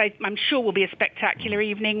in what I'm sure will be a spectacular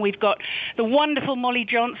evening. We've got the wonderful Molly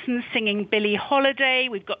Johnson singing Billie Holiday.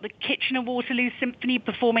 We've got the Kitchener-Waterloo Symphony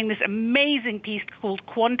performing this amazing amazing piece called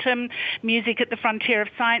Quantum, Music at the Frontier of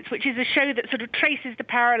Science, which is a show that sort of traces the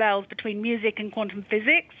parallels between music and quantum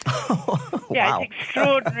physics. Yeah, Wow. it's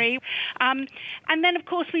extraordinary. And then, of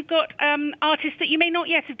course, we've got artists that you may not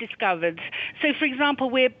yet have discovered. So, for example,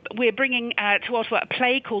 we're bringing to Ottawa a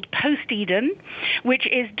play called Post Eden, which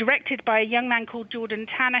is directed by a young man called Jordan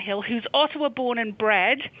Tannehill, who's Ottawa born and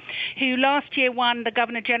bred, who last year won the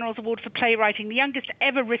Governor General's Award for Playwriting, the youngest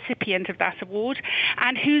ever recipient of that award,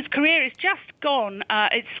 and whose career is just gone.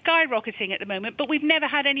 It's skyrocketing at the moment, but we've never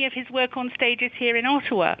had any of his work on stages here in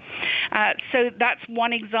Ottawa. So that's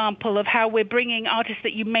one example of how we're bringing artists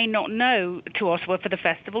that you may not know to Ottawa for the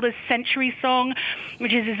festival. There's Century Song,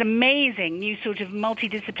 which is this amazing new sort of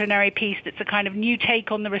multidisciplinary piece that's a kind of new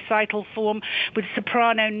take on the recital form, with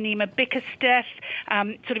soprano Nima Bickersteth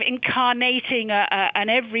sort of incarnating an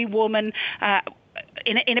every woman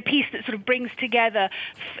in a piece that sort of brings together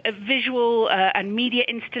a visual and media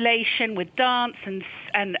installation with dance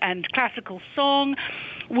and classical song.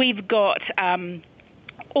 We've got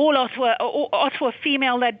all Ottawa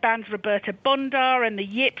female-led bands, Roberta Bondar and the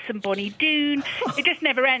Yips and Bonnie Doon. It just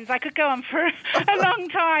never ends. I could go on for a long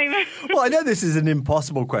time. Well, I know this is an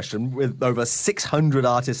impossible question with over 600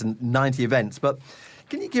 artists and 90 events, but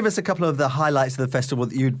can you give us a couple of the highlights of the festival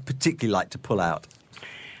that you'd particularly like to pull out?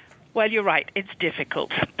 Well, you're right. It's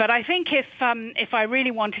difficult. But I think if I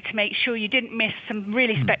really wanted to make sure you didn't miss some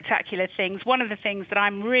really spectacular things, one of the things that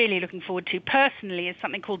I'm really looking forward to personally is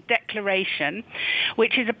something called Declaration,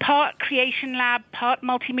 which is a part creation lab, part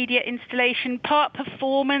multimedia installation, part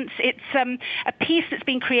performance. It's a piece that's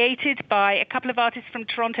been created by a couple of artists from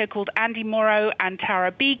Toronto called Andy Morrow and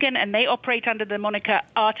Tara Began, and they operate under the moniker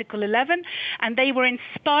Article 11, and they were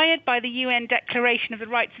inspired by the UN Declaration of the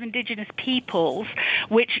Rights of Indigenous Peoples,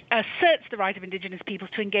 which asserts the right of Indigenous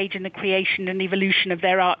peoples to engage in the creation and evolution of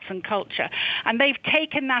their arts and culture. And they've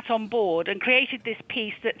taken that on board and created this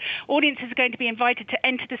piece that audiences are going to be invited to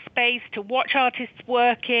enter the space, to watch artists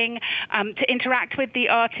working, to interact with the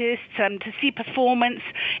artists, to see performance.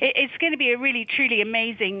 It's going to be a really, truly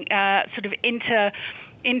amazing sort of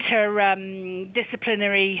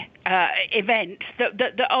interdisciplinary event that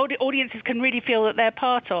the audiences can really feel that they're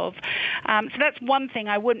part of. So that's one thing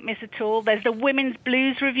I wouldn't miss at all. There's the Women's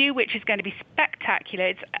Blues Review, which is going to be spectacular.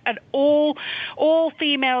 It's an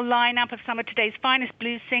all-female lineup of some of today's finest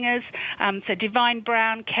blues singers. So Divine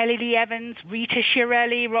Brown, Kelly Lee Evans, Rita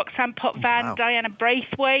Shirelli, Roxanne Potvin, Diana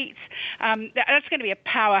Braithwaite. That's going to be a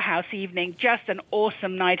powerhouse evening, just an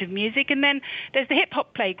awesome night of music. And then there's the Hip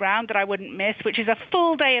Hop Playground that I wouldn't miss, which is a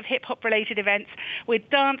full day of hip-hop related events with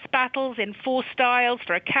dance battles in 4 styles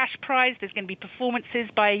for a cash prize. There's going to be performances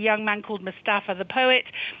by a young man called Mustafa the Poet,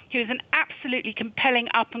 who is an absolutely compelling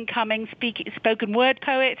up-and-coming spoken word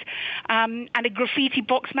poet. And a graffiti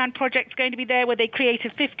boxman project is going to be there, where they create a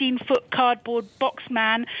 15-foot cardboard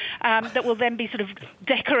boxman that will then be sort of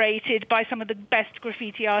decorated by some of the best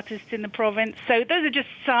graffiti artists in the province. So those are just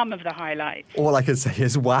some of the highlights. All I can say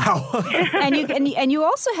is wow. and you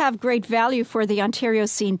also have great value for the Ontario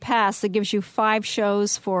Scene Pass that gives you 5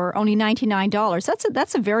 shows for only $99.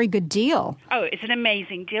 That's a very good deal. Oh, it's an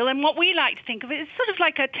amazing deal. And what we like to think of it is sort of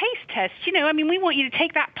like a taste test. You know, I mean, we want you to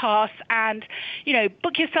take that pass and, you know,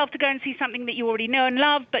 book yourself to go and see something that you already know and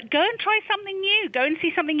love, but go and try something new. Go and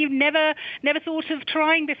see something you've never thought of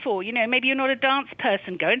trying before. You know, maybe you're not a dance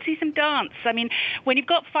person. Go and see some dance. I mean, when you've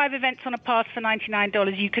got 5 events on a pass for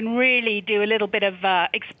 $99, you can really do a little bit of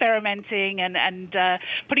experimenting and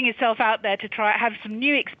putting yourself out there to have some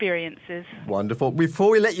new experiences. Wonderful. Before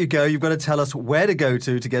we let you go, you've got to tell us where to go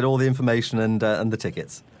to get all the information and the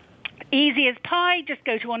tickets. Easy as pie. Just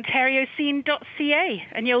go to ontarioscene.ca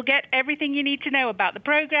and you'll get everything you need to know about the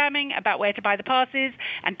programming, about where to buy the passes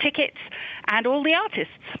and tickets and all the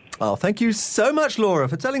artists. Oh, thank you so much, Laura,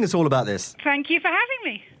 for telling us all about this. Thank you for having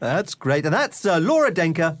me. That's great. And that's Laura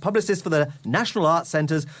Denker, publicist for the National Arts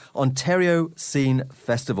Centre's Ontario Scene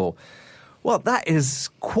Festival. Well, that is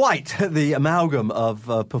quite the amalgam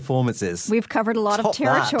of performances. We've covered a lot of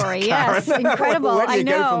territory. Yes, incredible. Where do you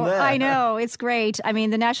go from there? I know. It's great. I mean,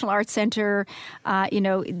 the National Arts Centre,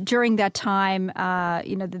 during that time,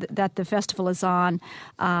 that the festival is on,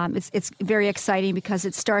 it's very exciting because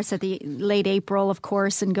it starts at the late April, of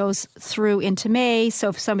course, and goes through into May. So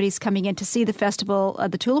if somebody's coming in to see the festival,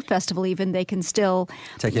 the Tulip Festival even, they can still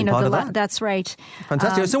take in part of that. That's right.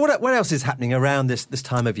 Fantastic. So what else is happening around this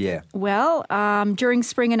time of year? Well, during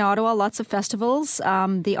spring in Ottawa, lots of festivals.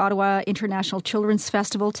 The Ottawa International Children's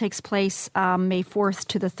Festival takes place May 4th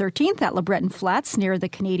to the 13th at LeBreton Flats near the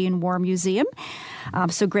Canadian War Museum.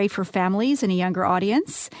 So great for families and a younger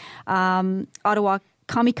audience. Ottawa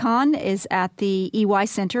Comic-Con is at the EY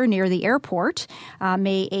Center near the airport,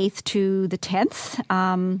 May 8th to the 10th.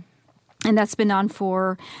 And that's been on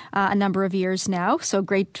for a number of years now. So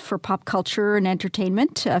great for pop culture and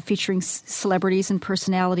entertainment, featuring celebrities and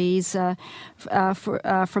personalities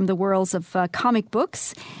from the worlds of comic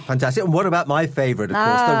books. Fantastic. And what about my favorite, of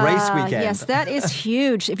course, the race weekend? Yes, that is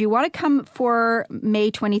huge. If you want to come for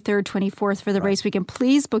May 23rd, 24th for the race weekend,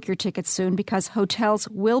 please book your tickets soon because hotels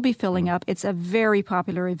will be filling up. It's a very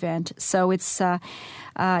popular event. So it's,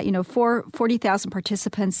 40,000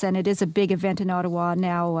 participants, and it is a big event in Ottawa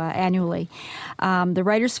now annually. The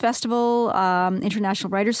Writers' Festival, International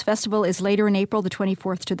Writers' Festival, is later in April, the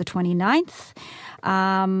 24th to the 29th.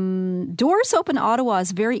 Doors Open Ottawa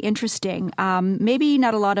is very interesting. Maybe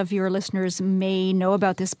not a lot of your listeners may know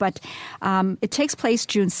about this, but it takes place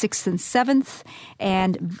June 6th and 7th,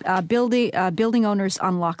 and building owners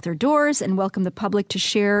unlock their doors and welcome the public to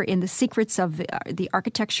share in the secrets of the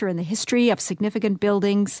architecture and the history of significant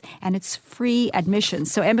buildings, and it's free admission.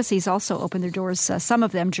 So embassies also open their doors, some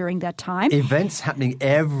of them during that time. Events happening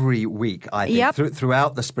every week, I think,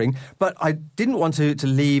 throughout the spring. But I didn't want to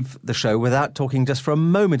leave the show without talking just for a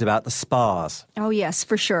moment about the spas. Oh, yes,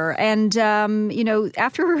 for sure. And,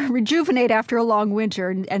 rejuvenate after a long winter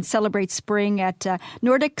and celebrate spring at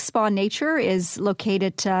Nordic Spa Nature is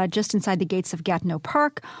located just inside the gates of Gatineau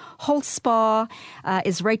Park. Holt Spa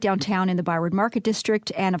is right downtown in the Byward Market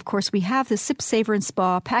District. And, of course, we have the Sip, Savor and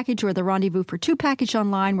Spa package, or the Rendezvous for Two package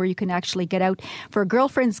online, where you can actually get out for a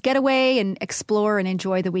girlfriend's getaway and explore and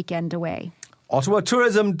enjoy the weekend away.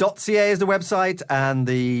 OttawaTourism.ca is the website, and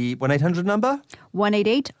the 1-800 number?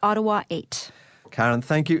 188-OTTAWA-8. Karen,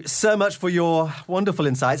 thank you so much for your wonderful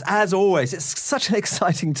insights. As always, it's such an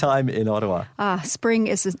exciting time in Ottawa. Spring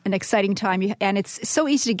is an exciting time, and it's so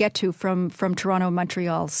easy to get to from Toronto and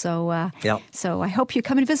Montreal. So, so I hope you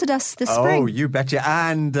come and visit us this spring. Oh, you betcha.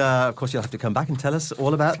 And, of course, you'll have to come back and tell us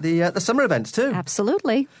all about the summer events too.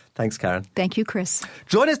 Absolutely. Thanks, Karen. Thank you, Chris.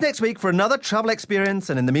 Join us next week for another travel experience.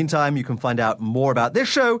 And in the meantime, you can find out more about this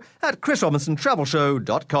show at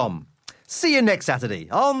chrisrobinsontravelshow.com. See you next Saturday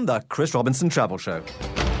on the Chris Robinson Travel Show.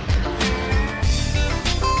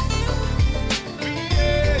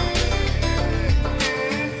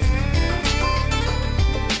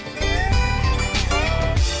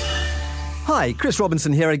 Hi, Chris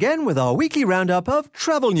Robinson here again with our weekly roundup of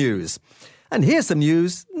travel news. And here's some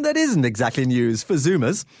news that isn't exactly news for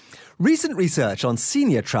Zoomers. Recent research on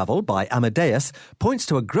senior travel by Amadeus points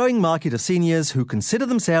to a growing market of seniors who consider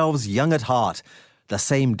themselves young at heart. The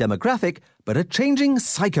same demographic, but a changing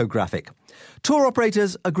psychographic. Tour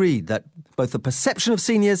operators agreed that both the perception of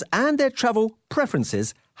seniors and their travel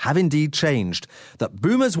preferences have indeed changed, that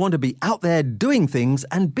boomers want to be out there doing things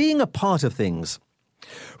and being a part of things.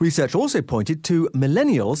 Research also pointed to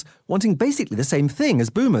millennials wanting basically the same thing as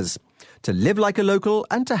boomers, to live like a local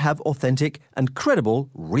and to have authentic and credible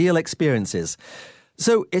real experiences.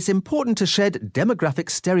 So it's important to shed demographic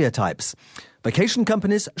stereotypes. Vacation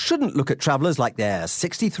companies shouldn't look at travellers like they're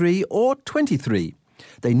 63 or 23.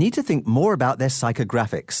 They need to think more about their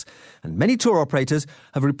psychographics. And many tour operators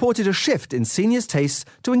have reported a shift in seniors' tastes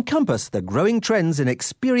to encompass the growing trends in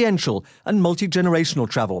experiential and multi-generational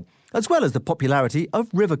travel, as well as the popularity of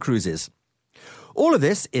river cruises. All of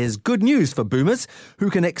this is good news for boomers who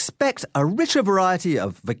can expect a richer variety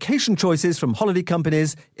of vacation choices from holiday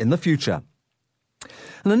companies in the future.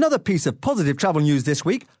 And another piece of positive travel news this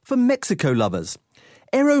week for Mexico lovers.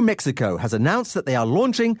 Aeromexico has announced that they are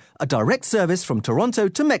launching a direct service from Toronto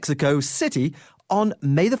to Mexico City on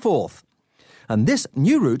May the 4th. And this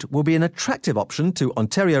new route will be an attractive option to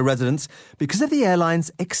Ontario residents because of the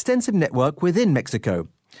airline's extensive network within Mexico.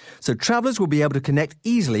 So travellers will be able to connect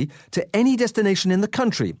easily to any destination in the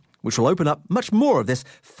country, which will open up much more of this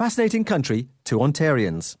fascinating country to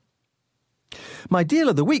Ontarians. My deal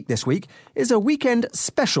of the week this week is a weekend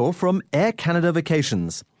special from Air Canada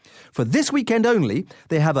Vacations. For this weekend only,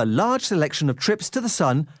 they have a large selection of trips to the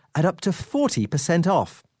sun at up to 40%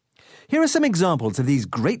 off. Here are some examples of these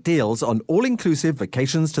great deals on all-inclusive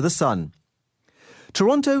vacations to the sun.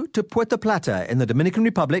 Toronto to Puerto Plata in the Dominican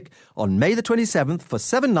Republic on May the 27th for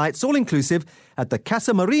 7 nights all-inclusive at the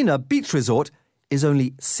Casa Marina Beach Resort is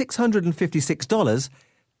only $656,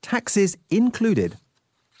 taxes included.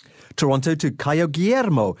 Toronto to Cayo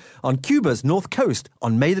Guillermo on Cuba's north coast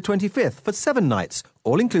on May the 25th for 7 nights,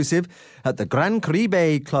 all-inclusive, at the Gran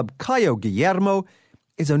Caribe Club Cayo Guillermo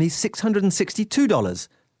is only $662,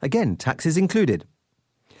 again, taxes included.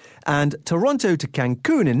 And Toronto to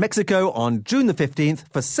Cancun in Mexico on June the 15th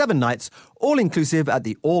for 7 nights, all-inclusive at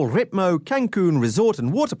the All Ritmo Cancun Resort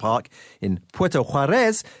and Water Park in Puerto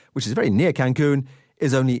Juarez, which is very near Cancun,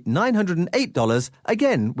 is only $908,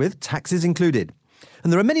 again with taxes included.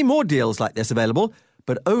 And there are many more deals like this available,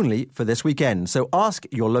 but only for this weekend. So ask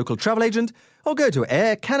your local travel agent or go to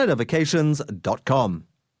aircanadavacations.com.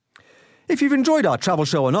 If you've enjoyed our travel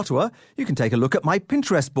show on Ottawa, you can take a look at my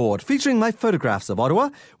Pinterest board featuring my photographs of Ottawa,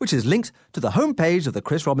 which is linked to the homepage of the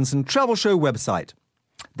Chris Robinson Travel Show website.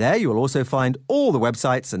 There you will also find all the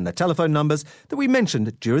websites and the telephone numbers that we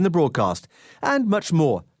mentioned during the broadcast, and much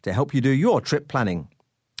more to help you do your trip planning.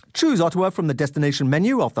 Choose Ottawa from the destination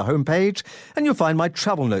menu off the homepage, and you'll find my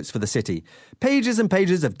travel notes for the city. Pages and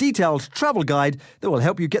pages of detailed travel guide that will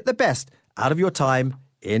help you get the best out of your time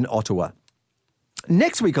in Ottawa.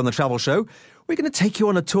 Next week on the Travel Show, we're going to take you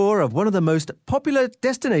on a tour of one of the most popular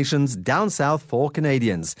destinations down south for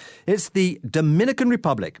Canadians. It's the Dominican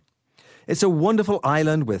Republic. It's a wonderful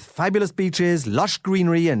island with fabulous beaches, lush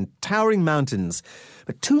greenery and towering mountains.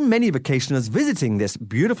 But too many vacationers visiting this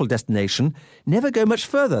beautiful destination never go much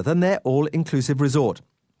further than their all-inclusive resort.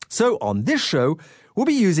 So on this show, we'll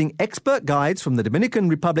be using expert guides from the Dominican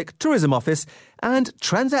Republic Tourism Office and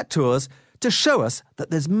Transat Tours to show us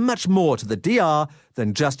that there's much more to the DR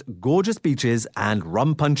than just gorgeous beaches and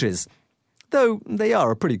rum punches. Though they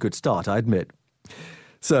are a pretty good start, I admit.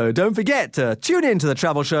 So don't forget to tune in to the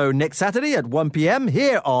Travel Show next Saturday at 1 p.m.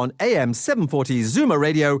 here on AM 740 Zuma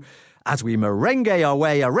Radio as we merengue our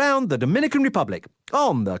way around the Dominican Republic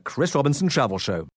on the Chris Robinson Travel Show.